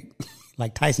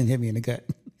Tyson hit me in the gut.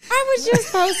 I was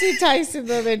just posting Tyson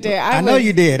the other day. I know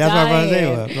you did. That's dying. what I was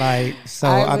saying. Like, so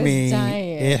I mean,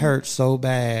 dying. it hurt so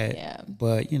bad. Yeah.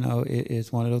 But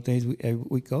it's one of those things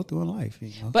we go through in life.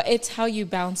 But it's how you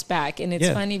bounce back, and it's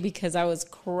funny because I was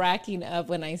cracking up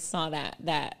when I saw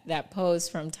that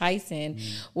post from Tyson,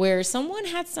 where someone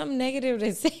had something negative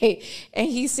to say, and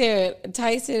he said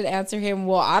Tyson answered him,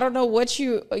 "Well, I don't know what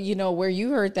where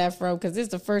you heard that from, because this is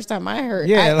the first time I heard.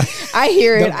 Yeah, I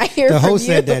hear it. I hear it the from host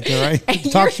you." said that, too,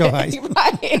 right? Talk show host.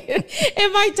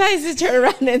 And Mike Tyson turned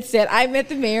around and said, "I met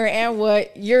the mayor, and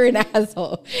what? You're an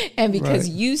asshole." And because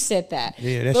you said that.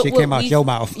 Yeah, that shit came out your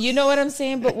mouth. You know what I'm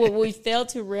saying? But what we fail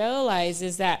to realize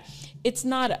is that it's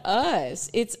not us,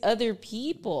 it's other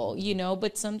people,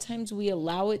 but sometimes we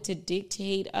allow it to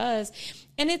dictate us.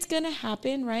 And it's going to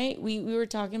happen, right? We were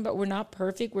talking about, we're not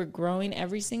perfect. We're growing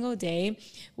every single day.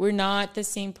 We're not the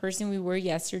same person we were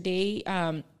yesterday.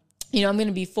 I'm going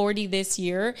to be 40 this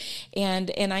year,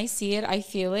 and I see it, I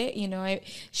feel it. I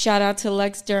shout out to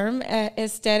Lex Derm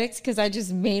Aesthetics, because I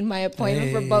just made my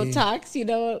appointment for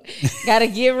Botox. Got to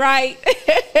get right.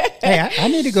 Hey, I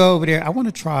need to go over there. I want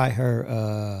to try her.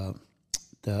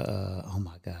 Oh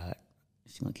my God,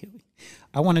 she's gonna kill me.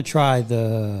 I want to try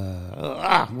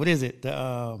the what is it?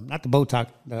 The not the Botox.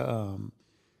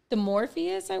 The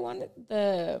Morpheus. I wanted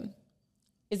the.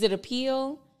 Is it a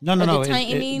peel? No. The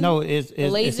tightening? It's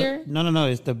laser? No.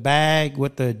 It's the bag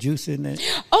with the juice in it.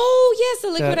 Oh yes, the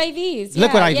liquid IVs.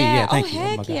 Liquid IV. Yeah, thank you.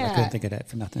 Heck Oh my God, I couldn't think of that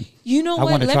for nothing. You know what?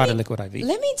 I want to try the liquid IV.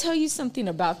 Let me tell you something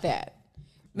about that.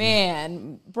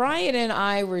 Man, Brian and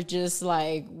I were just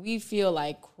like, we feel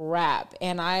like crap.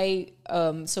 And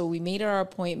so we made our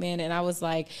appointment, and I was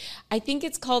like, I think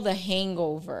it's called a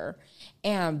hangover.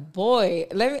 And boy,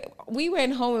 we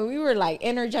went home and we were like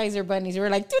Energizer bunnies. We were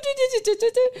like,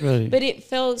 Really? But it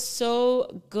felt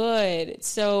so good.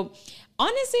 So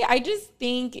honestly, I just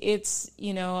think it's,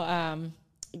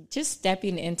 just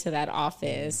stepping into that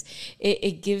office,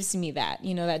 it gives me that,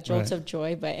 that jolt of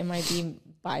joy. But it might be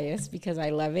biased because I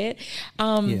love it.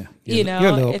 Yeah, You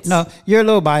know, you're a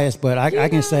little biased, but I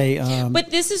can say.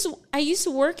 But I used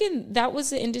to work in, that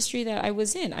was the industry that I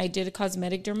was in. I did a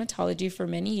cosmetic dermatology for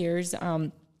many years.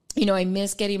 You know, I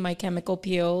miss getting my chemical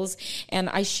peels, and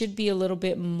I should be a little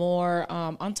bit more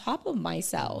on top of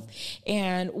myself.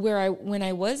 And when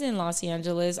I was in Los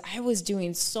Angeles, I was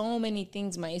doing so many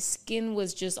things. My skin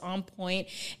was just on point,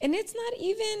 and it's not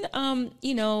even,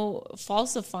 you know,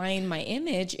 falsifying my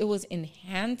image. It was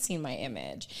enhancing my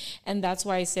image, and that's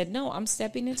why I said, no, I'm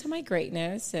stepping into my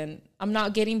greatness, and I'm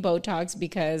not getting Botox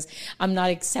because I'm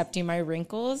not accepting my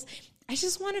wrinkles. I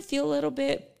just want to feel a little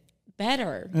bit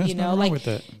better, you know, like,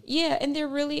 yeah. And there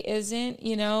really isn't,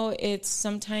 you know, it's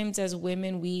sometimes as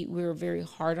women, we're very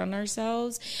hard on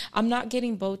ourselves. I'm not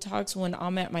getting Botox when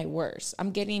I'm at my worst.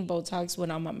 I'm getting Botox when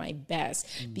I'm at my best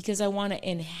because I want to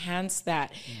enhance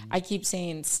that. I keep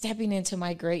saying stepping into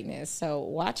my greatness. So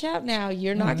watch out now.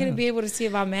 You're not going to be able to see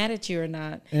if I'm mad at you or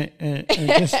not. And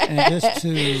just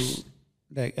to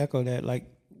like echo that, like,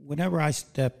 whenever I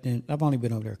stepped in, I've only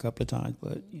been over there a couple of times,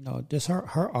 but you know, just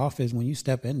her office, when you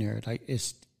step in there, like,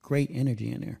 it's great energy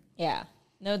in there. Yeah.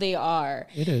 No, they are.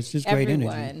 It is just great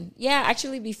energy. Yeah,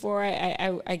 actually, before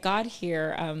I got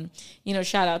here, you know,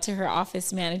 shout out to her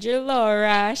office manager,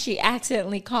 Laura. She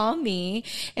accidentally called me,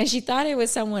 and she thought it was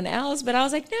someone else, but I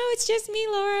was like, no, it's just me,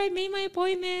 Laura. I made my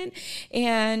appointment.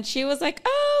 And she was like,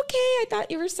 oh, okay, I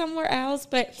thought you were somewhere else.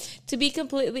 But to be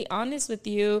completely honest with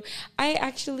you, I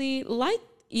actually like,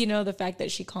 you know, the fact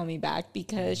that she called me back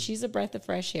because she's a breath of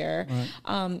fresh air,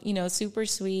 you know, super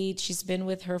sweet. She's been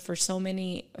with her for so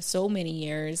many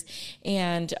years.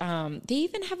 And they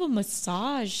even have a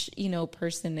massage, you know,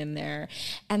 person in there.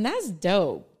 And that's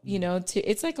dope, you know,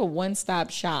 it's like a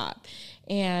one-stop shop.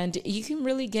 And you can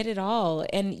really get it all.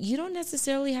 And you don't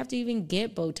necessarily have to even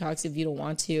get Botox if you don't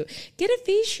want to. Get a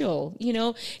facial, you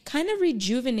know, kind of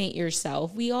rejuvenate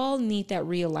yourself. We all need that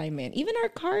realignment. Even our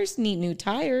cars need new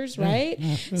tires, right?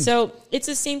 So it's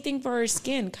the same thing for our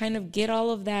skin. Kind of get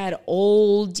all of that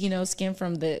old, you know, skin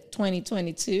from the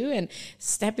 2022 and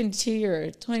step into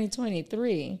your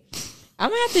 2023. I'm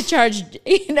gonna have to charge,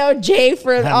 you know, Jay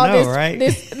for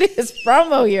this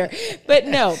promo here. But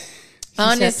no.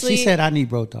 Honestly, she said I need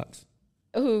Botox.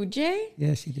 Who, Jay?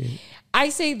 Yeah, she did. I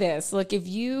say this. Look, if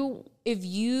you,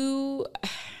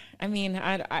 I mean,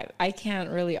 I can't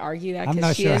really argue that. I'm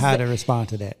not sure how to respond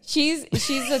to that. She's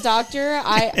a doctor.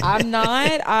 I'm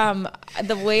not.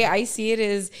 The way I see it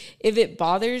is, if it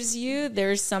bothers you,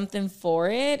 there's something for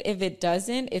it. If it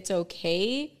doesn't, it's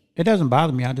okay. It doesn't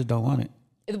bother me. I just don't want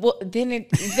it. Well, then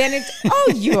it's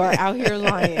oh, you are out here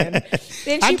lying.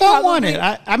 Then I don't want it.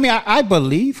 I mean, I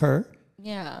believe her.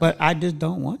 Yeah. But I just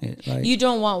don't want it. Like, you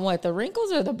don't want what? The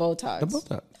wrinkles or the Botox? The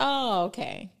Botox. Oh,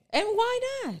 okay. And why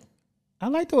not? I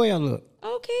like the way I look.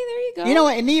 Okay, there you go. You know,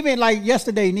 and even like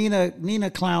yesterday, Nina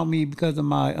clowned me because of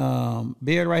my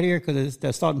beard right here, because it's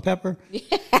the salt and pepper.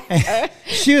 And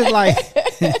she was like,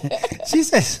 she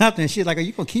said something. She's like, "Are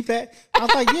you gonna keep that?" I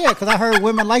was like, "Yeah," because I heard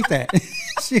women like that.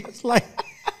 She was like,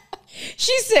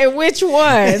 she said, "Which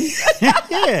one?"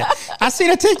 Yeah, I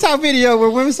seen a TikTok video where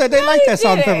women said they like that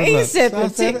salt and pepper look. He said the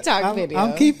TikTok video.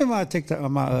 I'm keeping my TikTok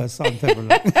on my salt and pepper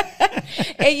look.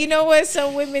 And you know what?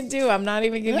 Some women do. I'm not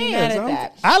even gonna be mad at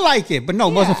that. I like it, but no,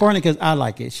 most importantly, because I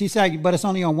like it. She said, "But it's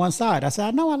only on one side." I said,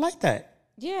 "I know, I like that."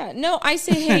 Yeah, no, I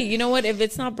say, hey, you know what? If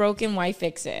it's not broken, why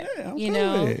fix it? Yeah, you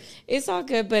know, it's all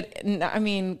good. But I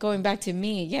mean, going back to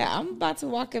me, yeah, I'm about to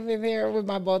walk up in here with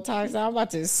my Botox. I'm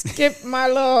about to skip my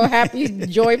little happy,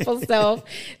 joyful self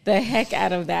the heck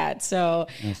out of that. So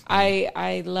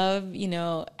I love, you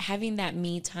know, having that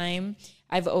me time.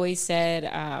 I've always said,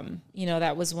 you know,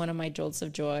 that was one of my jolts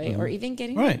of joy, or even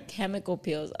getting like chemical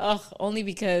peels. Only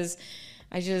because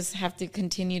I just have to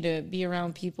continue to be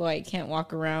around people. I can't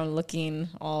walk around looking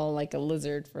all like a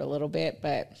lizard for a little bit,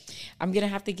 but I'm going to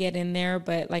have to get in there.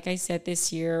 But like I said,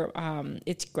 this year,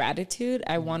 it's gratitude.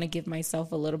 I want to give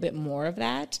myself a little bit more of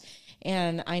that.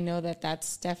 And I know that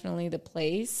that's definitely the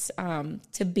place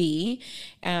to be,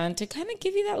 and to kind of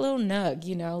give you that little nug,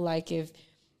 you know, like if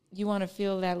you want to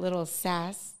feel that little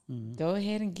sass, go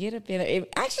ahead and get up in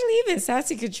it. Actually, even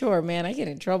Sassy Couture, man, I get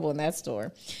in trouble in that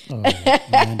store. Oh,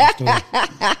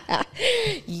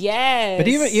 yes. But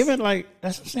even like,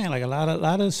 that's what I'm saying, like a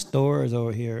lot of stores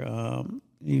over here,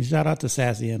 you shout out to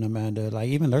Sassy and Amanda, like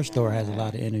even their store has a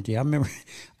lot of energy. I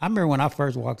remember when I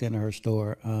first walked into her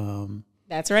store.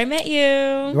 That's where I met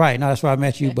you. Right, no, that's where I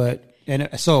met you. And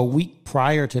so a week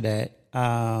prior to that,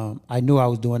 I knew I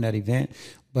was doing that event,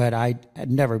 but I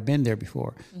had never been there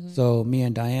before. Mm-hmm. So me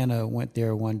and Diana went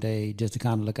there one day just to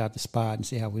kind of look out the spot and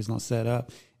see how we was going to set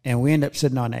up. And we end up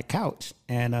sitting on that couch,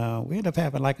 and we end up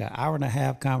having like an hour and a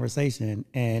half conversation.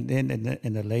 And then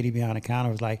the lady behind the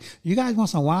counter was like, "You guys want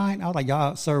some wine?" I was like,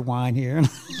 "Y'all serve wine here?"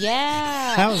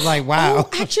 Yeah. I was like, "Wow." Oh,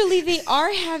 actually, they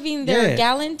are having their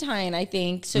Galentine, I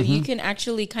think, so you can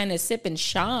actually kind of sip and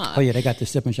shop. Oh yeah, they got the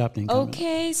sip and shop thing.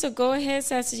 Okay, so go ahead,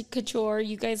 Sassy Couture.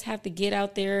 You guys have to get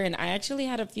out there. And I actually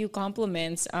had a few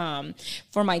compliments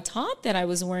for my top that I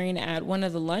was wearing at one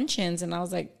of the luncheons, and I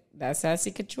was like, that's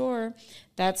Sassy Couture.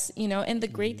 That's, and the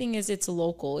great thing is it's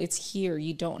local. It's here.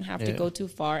 You don't have to go too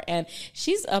far. And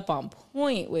she's up on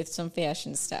point with some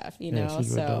fashion stuff,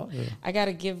 so I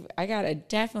gotta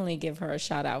definitely give her a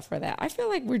shout out for that. I feel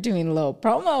like we're doing a little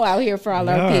promo out here for all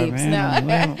our peeps now.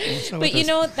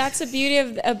 But that's the beauty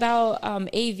about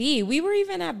AV. We were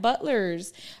even at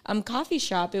Butler's coffee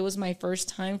shop. It was my first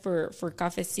time for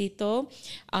Cafecito.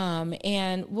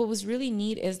 And what was really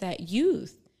neat is that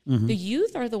youth. Mm-hmm. The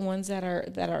youth are the ones that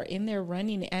are in there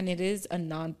running, and it is a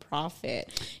nonprofit,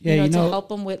 to help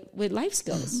them with life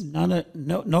skills.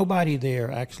 Nobody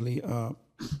there actually,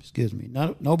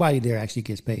 nobody there actually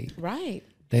gets paid. Right.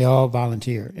 They all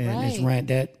volunteer, and it's ran.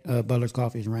 That Butler's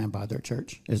Coffee is ran by their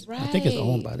church. I think it's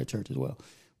owned by the church as well.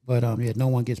 But no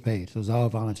one gets paid, so it's all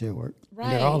volunteer work. Right.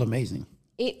 And they're all amazing.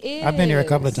 It is. I've been there a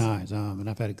couple of times, and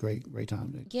I've had a great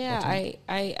time.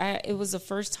 It was the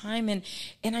first time, and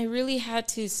I really had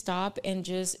to stop and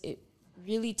just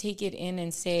really take it in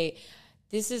and say,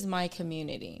 this is my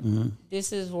community. Mm-hmm.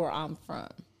 This is where I'm from.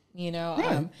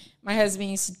 My husband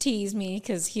used to tease me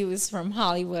because he was from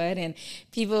Hollywood, and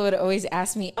people would always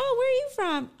ask me, "Oh, where are you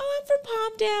from?" "Oh, I'm from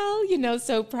Palmdale."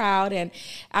 So proud. And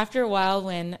after a while,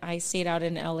 when I stayed out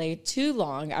in LA too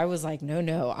long, I was like,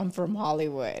 "No, I'm from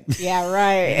Hollywood." Yeah,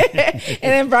 right. And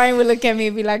then Brian would look at me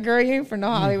and be like, "Girl, you ain't from no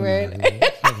Hollywood."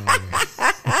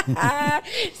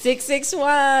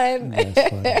 661.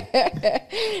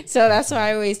 So that's why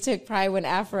I always took pride when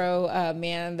Afro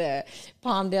the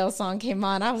Palmdale song came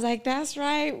on. I was like, that's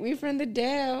right, we from the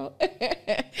Dale.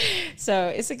 So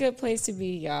it's a good place to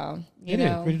be, y'all. It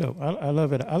is pretty dope. I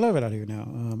love it. I love it out here now.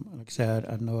 Like I said,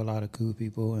 I know a lot of cool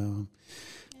people. A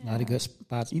lot of good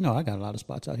spots. I got a lot of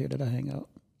spots out here that I hang out.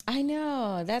 I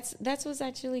know. That's what's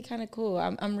actually kind of cool.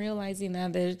 I'm realizing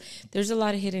that there's a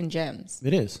lot of hidden gems.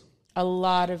 It is. A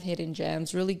lot of hidden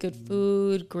gems, really good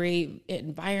food, great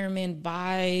environment,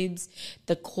 vibes,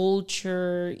 the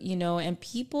culture, and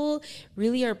people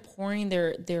really are pouring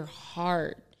their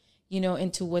heart,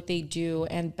 into what they do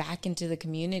and back into the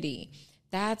community.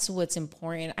 That's what's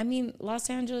important. I mean, Los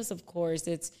Angeles, of course,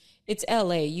 it's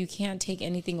LA. You can't take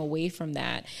anything away from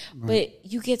that. Right. But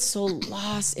you get so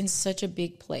lost in such a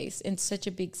big place, in such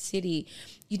a big city.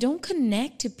 You don't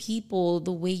connect to people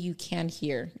the way you can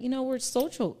here. We're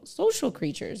social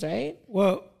creatures, right?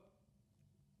 Well,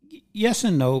 yes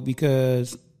and no,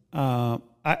 because I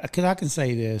can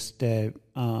say this, that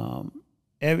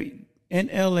in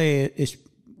LA it's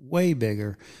way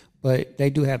bigger, but they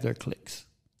do have their cliques.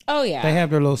 Oh, yeah. They have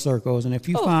their little circles. And if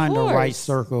you find the right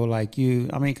circle, like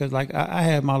because like I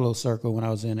had my little circle when I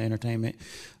was in entertainment.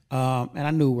 And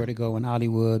I knew where to go in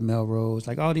Hollywood, Melrose,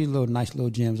 like all these little nice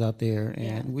little gyms out there.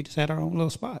 And we just had our own little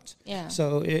spots. Yeah.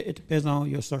 So it depends on who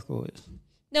your circle is.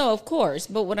 No, of course.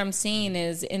 But what I'm saying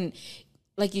is,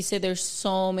 like you said, there's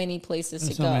so many places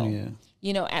to go. Many,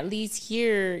 yeah. At least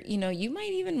here, you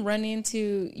might even run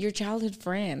into your childhood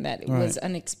friend that was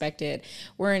unexpected.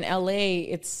 Where in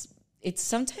LA, it's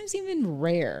sometimes even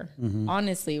rare,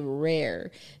 honestly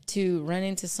rare, to run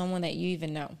into someone that you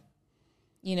even know.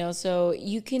 So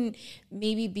you can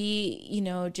maybe be,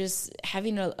 just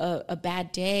having a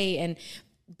bad day and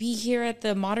be here at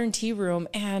the Modern Tea Room,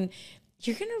 and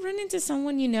you're going to run into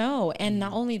someone and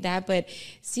not only that, but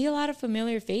see a lot of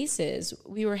familiar faces.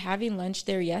 We were having lunch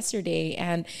there yesterday,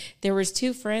 and there was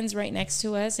two friends right next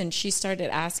to us, and she started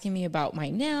asking me about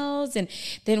my nails, and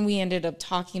then we ended up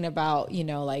talking about,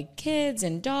 like kids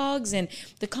and dogs, and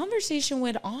the conversation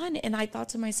went on, and I thought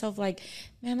to myself, like,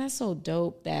 man, that's so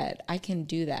dope that I can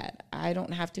do that. I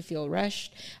don't have to feel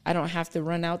rushed. I don't have to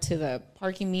run out to the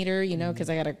parking meter, because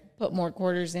I got to put more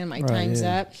quarters in. My time's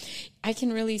up. I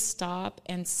can really stop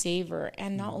and savor.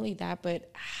 And not only that, but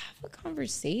have a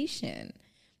conversation.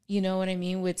 You know what I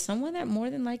mean? With someone that more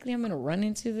than likely I'm going to run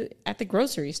into at the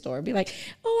grocery store. Be like,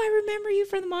 oh, I remember you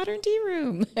from the Modern Tea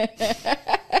Room.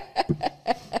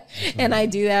 And I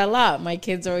do that a lot. My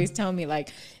kids always tell me, like,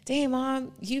 dang,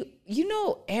 Mom, you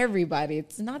know everybody.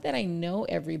 It's not that I know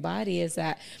everybody. It's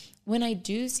that when I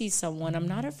do see someone, I'm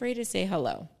not afraid to say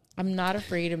hello. I'm not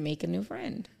afraid to make a new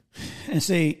friend. And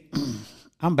see,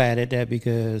 I'm bad at that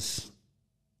because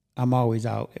I'm always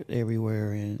out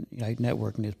everywhere, and like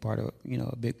networking is part of,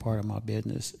 a big part of my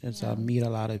business. And so I meet a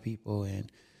lot of people, and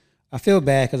I feel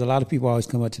bad because a lot of people always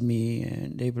come up to me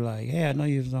and they be like, "Hey, I know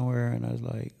you from somewhere," and I was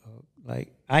like,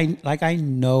 I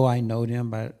know them,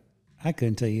 but I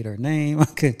couldn't tell you their name. I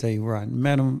couldn't tell you where I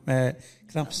met them at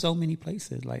because I'm so many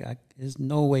places. Like, there's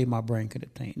no way my brain could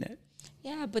attain that.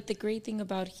 Yeah, but the great thing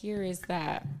about here is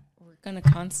that we're gonna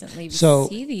constantly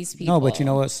see these people. No, but you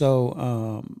know what?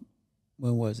 So,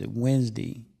 when was it?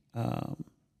 Wednesday.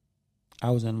 I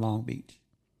was in Long Beach.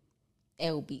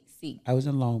 LBC. I was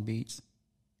in Long Beach,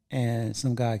 and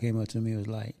some guy came up to me and was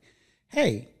like,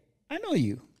 "Hey, I know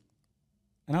you,"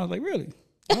 and I was like, "Really?"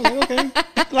 I was like, "Okay,"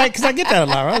 like because I get that a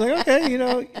lot. Right? I was like,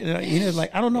 "Okay," he was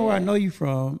like, "I don't know where I know you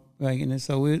from," like, and then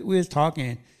so we was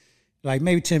talking, like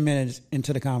maybe 10 minutes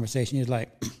into the conversation, he was like,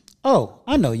 "Oh,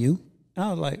 I know you," and I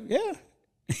was like, "Yeah."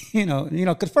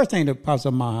 Because the first thing that pops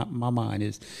up my mind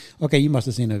is, okay, you must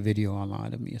have seen a video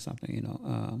online of me or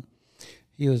something,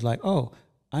 He was like, "Oh,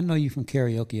 I know you from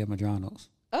karaoke at Madrano's."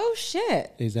 Oh,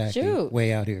 shit. Exactly. Shoot.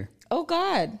 Way out here. Oh,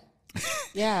 God.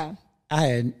 Yeah.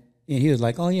 And he was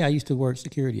like, "Oh, yeah, I used to work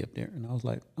security up there." And I was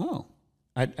like, "Oh,"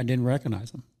 I didn't recognize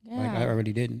him. Yeah. Like, I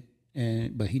already didn't.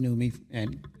 But he knew me,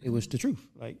 and it was the truth.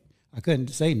 Like, I couldn't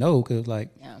say no because, like,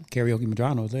 karaoke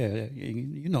Madrano's there.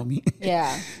 You know me.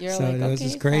 Yeah. You're so like, it was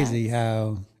just crazy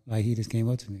how, like, he just came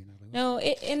up to me. No,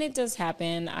 and it does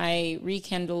happen. I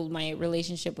rekindled my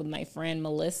relationship with my friend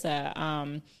Melissa.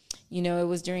 It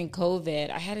was during COVID.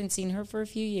 I hadn't seen her for a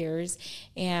few years,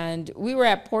 and we were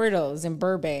at Porto's in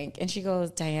Burbank, and she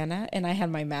goes, "Diana," and I had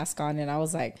my mask on, and I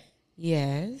was like,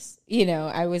 "Yes."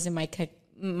 I was in my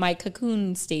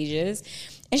cocoon stages,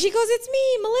 and she goes, "It's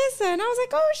me, Melissa," and I was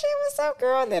like, "Oh shit, what's up,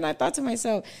 girl?" And then I thought to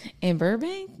myself, in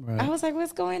Burbank? Right. I was like,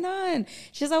 "What's going on?"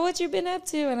 She's like, "What you been up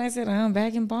to?" And I said, "I'm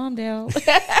back in Palmdale."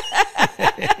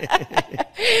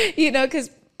 Because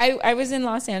I was in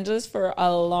Los Angeles for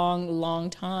a long,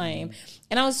 long time,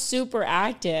 and I was super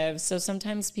active. So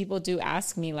sometimes people do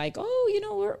ask me, like,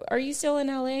 "Oh, are you still in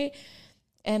LA?"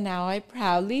 And now I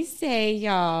proudly say,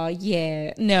 y'all,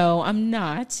 yeah, no, I'm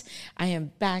not. I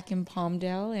am back in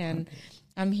Palmdale, and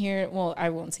I'm here. Well, I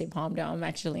won't say Palmdale. I'm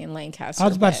actually in Lancaster. I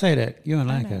was about to say that. You're in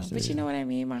Lancaster. But you know what I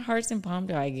mean? My heart's in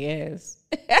Palmdale, I guess.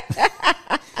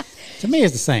 To me,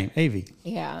 it's the same. AV.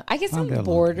 Yeah, I guess I'm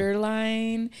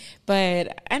borderline.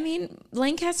 But, I mean,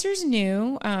 Lancaster's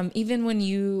new. Even when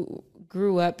you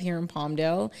grew up here in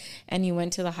Palmdale and you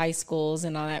went to the high schools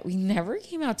and all that, we never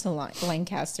came out to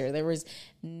Lancaster. There was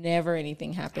never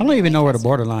anything happening. I don't even know where the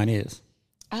borderline is.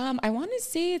 I want to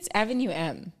say it's Avenue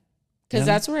M, because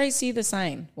that's where I see the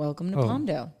sign, "Welcome to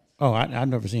Palmdale." Oh, I've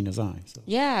never seen the sign. So.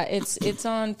 Yeah, it's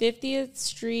on 50th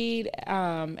Street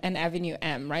and Avenue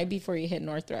M, right before you hit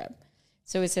Northrop.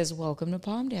 So it says, "Welcome to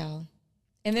Palmdale."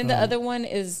 And then the other one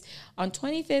is on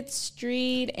 25th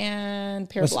Street and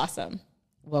Pear Blossom.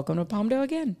 "Welcome to Palmdale"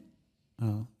 again.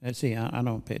 Oh, see, I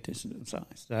don't pay attention to the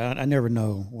signs. So I never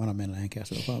know when I'm in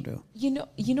Lancaster or Palmdale.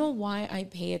 You know why I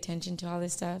pay attention to all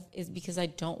this stuff is because I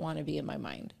don't want to be in my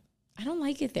mind. I don't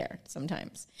like it there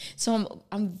sometimes. So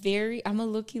I'm a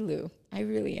looky-loo. I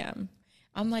really am.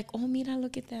 I'm like, "Oh, mira,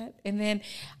 look at that." And then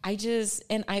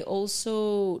I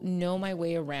also know my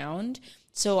way around.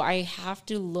 So I have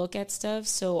to look at stuff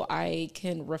so I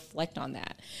can reflect on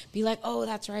that. Be like, "Oh,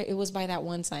 that's right. It was by that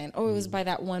one sign, or it was by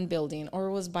that one building, or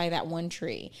it was by that one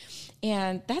tree."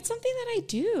 And that's something that I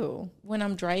do when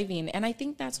I'm driving. And I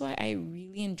think that's why I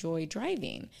really enjoy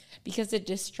driving, because it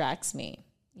distracts me.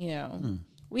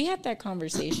 We had that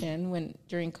conversation when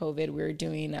during COVID we were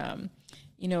doing,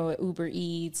 Uber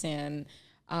Eats and,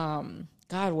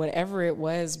 whatever it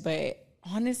was. But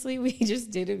honestly, we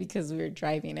just did it because we were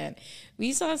driving it.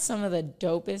 We saw some of the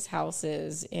dopest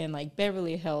houses in like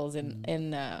Beverly Hills and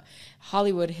in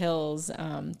Hollywood Hills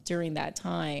during that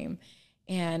time.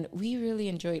 And we really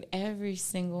enjoyed every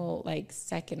single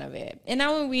second of it. And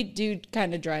now when we do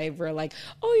kind of drive, we're like,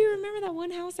 "Oh, you remember that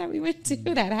one house that we went to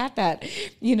that had that,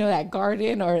 that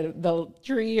garden or the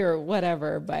tree or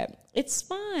whatever." But it's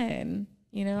fun.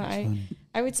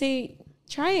 I would say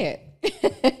try it.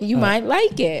 You might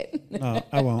like it. No,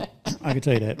 I won't. I can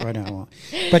tell you that right now. I won't.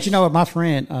 But you know what? My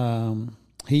friend,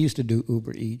 he used to do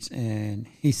Uber Eats, and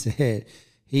he said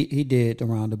he did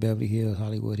around the Beverly Hills,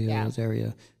 Hollywood Hills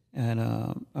area. And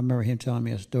I remember him telling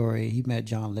me a story. He met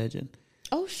John Legend.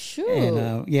 Oh,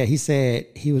 sure. And he said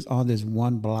he was on this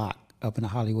one block up in the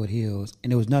Hollywood Hills,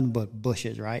 and it was nothing but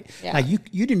bushes, right? Yeah. Like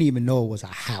you didn't even know it was a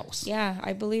house. Yeah,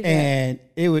 I believe it. And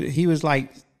he was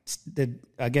like,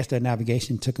 I guess the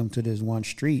navigation took him to this one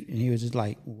street, and he was just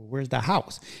like, "Well, where's the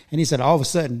house?" And he said all of a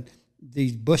sudden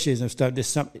these bushes and stuff,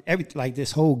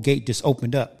 this whole gate just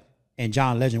opened up, and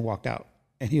John Legend walked out,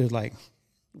 and he was like,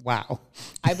 "Wow."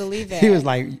 I believe it. He was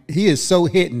like, he is so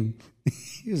hidden.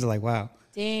 He was like, "Wow."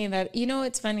 Dang, that, you know,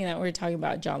 it's funny that we're talking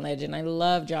about John Legend. I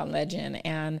love John Legend.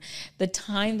 And the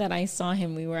time that I saw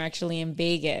him, we were actually in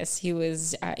Vegas. He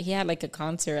had like a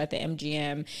concert at the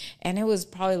MGM, and it was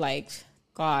probably like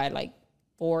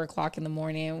 4:00 in the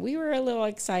morning. We were a little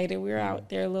excited. We were out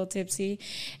there a little tipsy.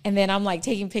 And then I'm like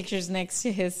taking pictures next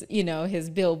to his, you know, his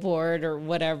billboard or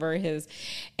whatever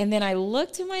and then I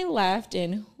look to my left,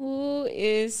 and who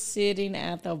is sitting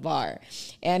at the bar?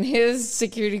 And his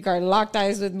security guard locked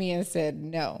eyes with me and said,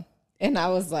 no. And I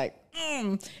was like,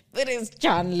 but it's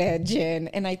John Legend.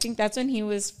 And I think that's when he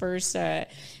was first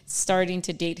starting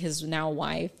to date his now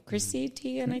wife, Chrissy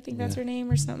Teigen, I think that's her name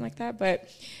or something like that. But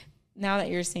now that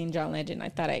you're saying John Legend, I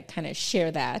thought I'd kind of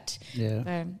share that.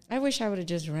 Yeah. I wish I would have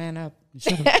just ran up.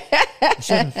 You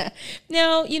should've.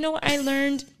 No, you know, I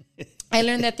learned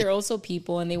that they're also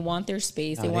people, and they want their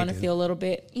space. They want to feel a little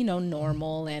bit, you know,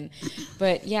 normal.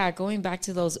 But yeah, going back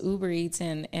to those Uber Eats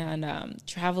and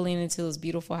traveling into those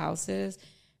beautiful houses,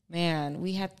 man,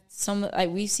 we had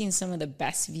we've seen some of the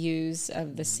best views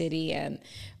of the city. And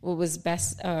what was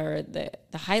best, or the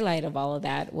highlight of all of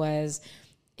that was,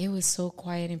 it was so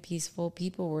quiet and peaceful.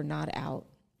 People were not out.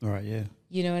 All right, yeah.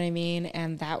 You know what I mean?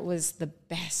 And that was the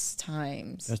best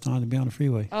times. Best time to be on the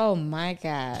freeway. Oh, my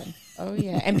God. Oh,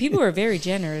 yeah. And people were very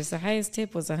generous. The highest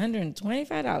tip was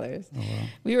 $125. Oh, wow.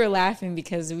 We were laughing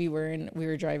because we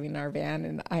were driving our van,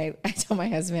 and I told my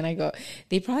husband, I go,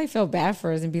 they probably felt bad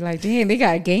for us and be like, dang, they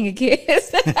got a gang of kids.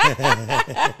 Got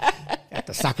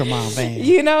the soccer mom van.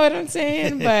 You know what I'm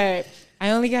saying? But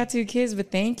I only got 2 kids,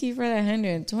 but thank you for that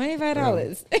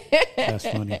 $125. That's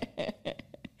funny.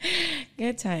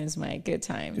 Good times, Mike. Good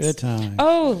times. Good times.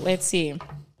 Oh, let's see.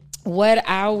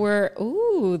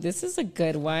 This is a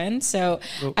good one. So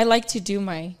I like to do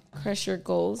my crush your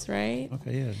goals, right?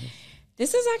 Okay, yeah.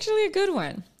 This is actually a good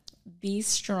one. Be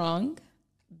strong,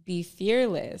 be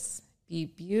fearless, be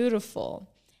beautiful,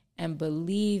 and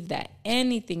believe that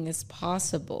anything is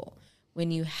possible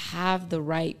when you have the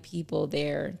right people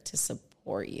there to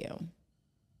support you.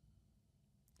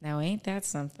 Now, ain't that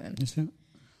something? Yes, sir.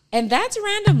 And that's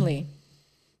randomly.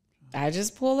 I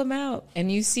just pull them out.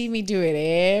 And you see me do it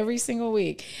every single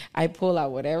week. I pull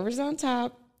out whatever's on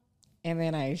top, and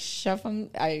then I shuffle them.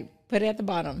 I put it at the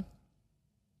bottom.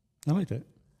 I like that.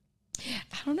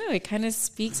 I don't know. It kind of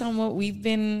speaks on what we've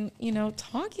been, you know,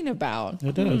 talking about.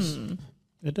 It does.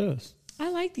 It does. I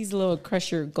like these little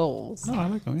crush your goals. No, I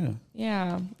like them, yeah.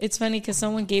 Yeah. It's funny because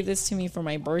someone gave this to me for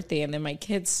my birthday, and then my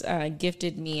kids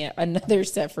gifted me another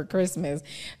set for Christmas.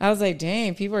 I was like,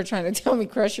 dang, people are trying to tell me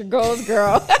crush your goals,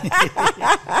 girl.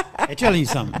 They're telling you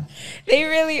something. They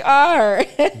really are.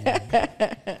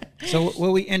 So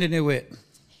what we ended it with?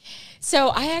 So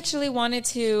I actually wanted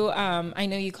to, I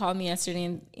know you called me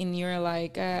yesterday, and you're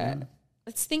like,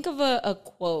 let's think of a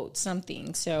quote,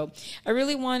 something. So I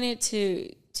really wanted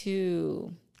to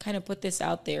kind of put this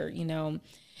out there, you know,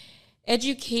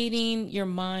 educating your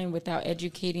mind without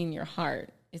educating your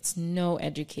heart. It's no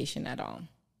education at all.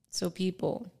 So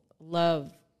people,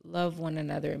 love one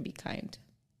another and be kind.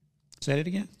 Say it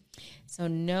again. So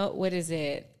what is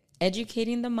it?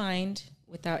 Educating the mind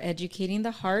without educating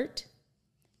the heart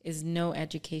is no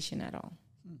education at all.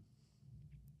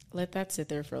 Let that sit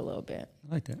there for a little bit.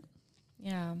 I like that.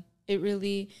 Yeah, it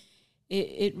really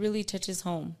touches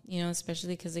home, you know,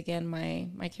 especially because, again,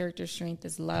 my character strength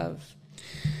is love.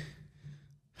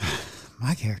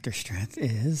 My character strength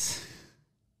is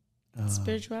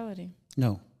spirituality.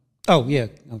 No. Oh, yeah.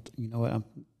 You know what? I'm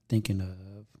thinking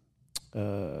of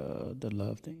the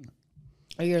love thing.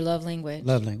 Or your love language.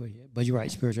 Love language, yeah. But you're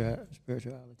right. Spirituality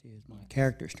is my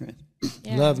character strength.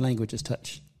 Yeah. Love language is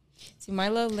touch. See, my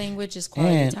love language is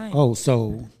quality time. Oh,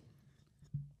 so...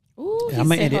 Ooh, I'm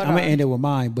gonna end it with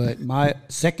mine, but my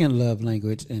second love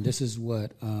language, and this is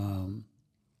what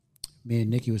me and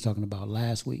Nikki was talking about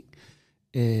last week,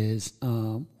 is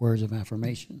words of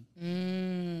affirmation.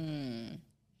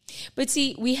 But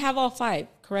see, we have all 5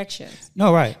 corrections.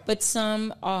 No, right. But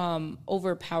some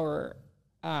overpower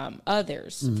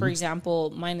others. For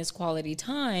example, mine is quality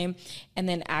time, and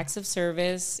then acts of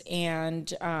service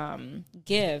and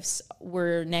gifts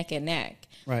were neck and neck.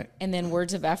 Right. And then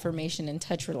words of affirmation and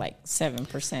touch were like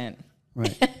 7%.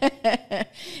 Right.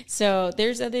 So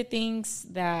there's other things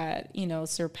that, you know,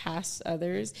 surpass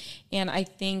others. And I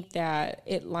think that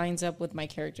it lines up with my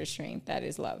character strength. That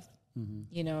is love,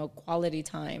 you know, quality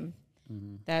time.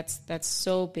 That's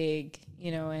so big,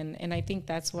 you know, and I think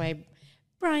that's why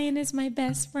Brian is my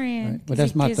best friend. Right. But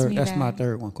that's my third. That's my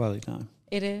third one. Quality time.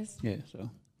 It is. Yeah. So.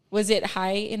 Was it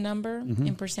high in number,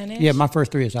 in percentage? Yeah, my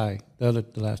first 3 is high. The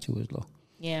last 2 is low.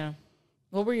 Yeah.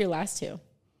 What were your last 2?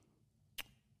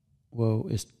 Well,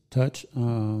 it's touch.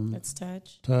 That's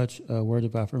touch. Touch, words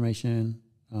of affirmation,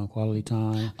 quality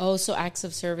time. Oh, so acts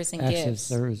of service and Acts gifts. of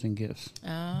service and gifts.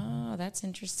 Oh, that's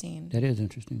interesting. That is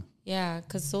interesting. Yeah,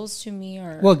 because those to me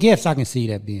are... Well, gifts, I can see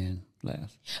that being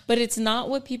last. But it's not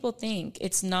what people think.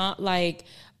 It's not like,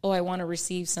 oh, I want to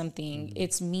receive something.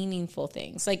 It's meaningful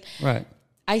things. Like, right.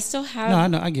 I still have... No, I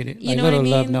know. I get it. You Like know what I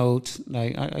little love mean? notes.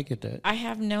 Like, I get that. I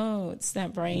have notes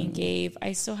that Brian gave.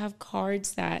 I still have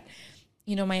cards that,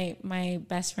 you know, my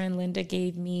best friend Linda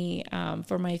gave me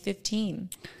for my 15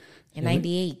 in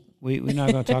 98. We're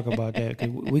not going to talk about that. 'Cause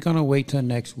we're going to wait till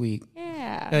next week.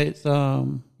 Yeah. It's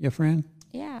your friend?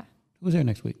 Yeah. Who's there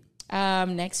next week?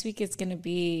 Next week it's going to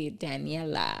be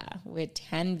Daniela with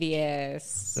Tanvius.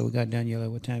 So we got Daniela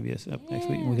with Tanvius up next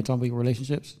week. And we can talk about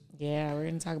relationships. Yeah, we're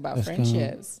going to talk about That's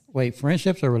friendships. Wait,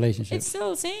 friendships or relationships? It's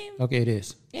still the same. Okay, it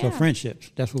is. Yeah. So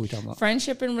friendships, that's what we're talking about.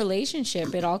 Friendship and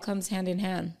relationship, it all comes hand in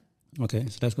hand. Okay,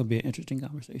 so that's going to be an interesting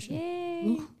conversation.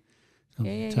 Yay. It's going to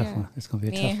be a tough one. It's going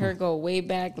to be a Me tough and her one. go way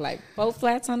back like both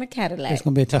flats on a Cadillac. It's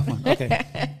going to be a tough one.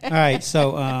 Okay. All right,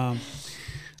 so I'm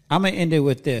going to end it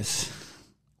with this.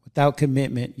 Without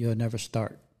commitment, you'll never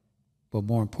start. But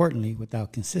more importantly,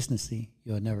 without consistency,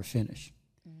 you'll never finish.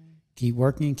 Keep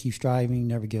working, keep striving,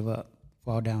 never give up.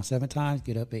 Fall down 7 times,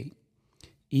 get up 8.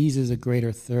 Ease is a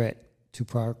greater threat to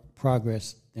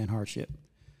progress than hardship.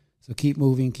 So keep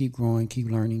moving, keep growing, keep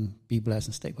learning, be blessed,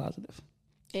 and stay positive.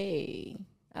 Hey,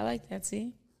 I like that.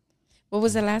 See, what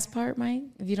was the last part, Mike?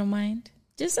 If you don't mind,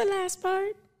 just the last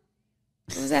part.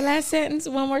 What was that last sentence?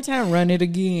 One more time. Run it Be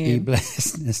again.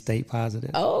 blessed and stay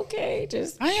positive. Okay,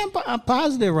 just I'm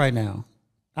positive right now.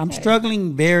 I'm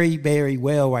struggling very, very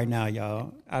well right now,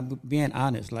 y'all. I'm being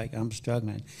honest. Like, I'm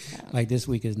struggling. Like, this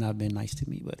week has not been nice to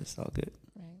me, but it's all good.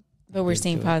 but we're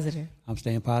staying positive. I'm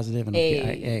staying positive, and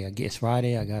Hey. I guess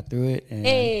Friday I got through it. And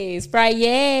Hey, Sprite,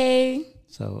 yay!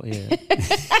 so yeah.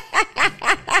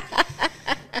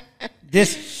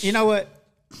 This, you know what?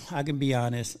 I can be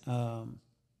honest.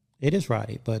 It is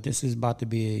Friday, but this is about to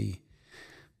be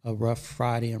a rough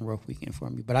Friday and rough weekend for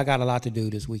me. But I got a lot to do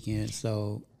this weekend,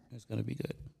 so it's gonna be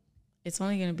good. It's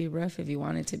only going to be rough if you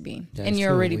want it to be, That's and you're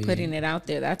true. already putting it out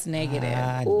there. That's negative.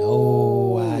 I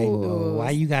know.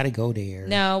 Why you gotta go there?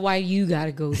 No, why you got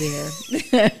to go there?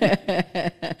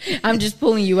 I'm just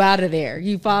pulling you out of there.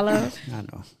 You follow? I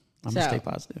know. I'm gonna stay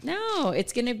positive. No,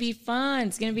 it's going to be fun.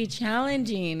 It's going to be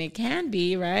challenging. It can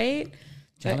be, right?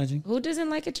 Challenging? But who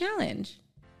doesn't like a challenge?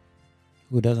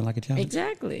 Who doesn't like a challenge?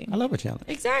 Exactly. I love a challenge.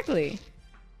 Exactly.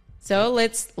 So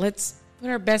let's put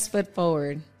our best foot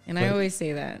forward. And I Right. always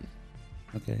say that.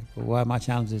 Okay, but why my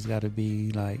challenges got to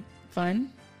be like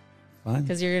Fun? fun?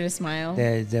 Because you're going to smile.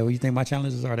 Is that what you think my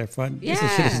challenges are? They're fun? Yeah.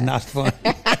 This shit is not fun.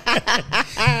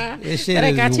 This shit But I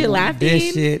is- got you laughing.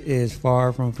 This shit is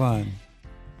far from fun.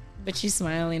 But you're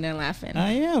smiling and laughing.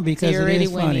 I am because you're it already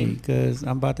is funny. winning. Because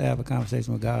I'm about to have a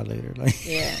conversation with God later. Like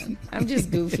Yeah. I'm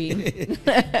just goofy.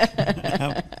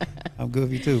 I'm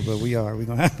goofy too, but we're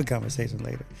gonna have a conversation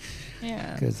later.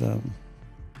 Yeah. Because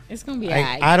It's going to be all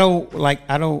right. I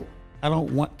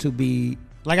don't want to be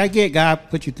like, I get God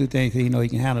put you through things because you know He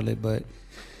can handle it, but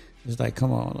it's like,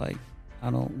 come on, like I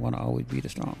don't want to always be the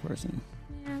strong person.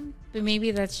 Yeah. But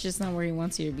maybe that's just not where he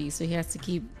wants you to be. So he has to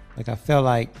keep. Like I felt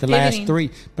like the Pivoting.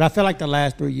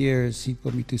 last 3 years He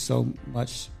put me through so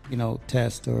much,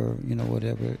 test or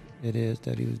whatever it is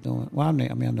that He was doing. Well, I mean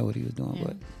I know what He was doing, Yeah.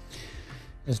 but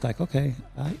it's like, okay,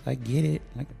 I get it.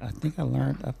 I think I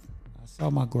learned. I saw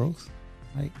my growth.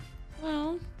 Like,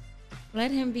 Well,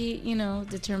 let him be,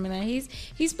 determined that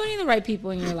he's putting the right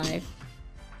people in your life.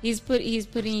 He's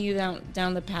putting you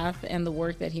down the path and the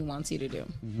work that he wants you to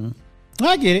do.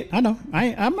 I get it. I know.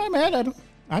 I'm not mad at him.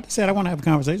 I just said I want to have a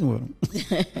conversation with him.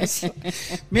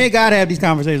 Me and God have these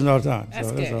conversations all the time. That's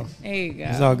so good. That's all. There you go.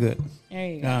 It's all good. There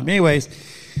you go. Anyways,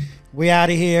 we out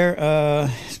of here.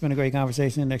 It's been a great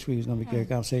conversation. Next week is going to be a great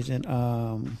conversation.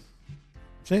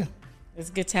 So yeah. It's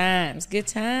good times. Good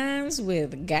times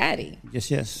with Gotti.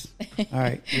 Yes. All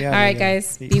right. All right,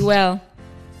 guys. Be well.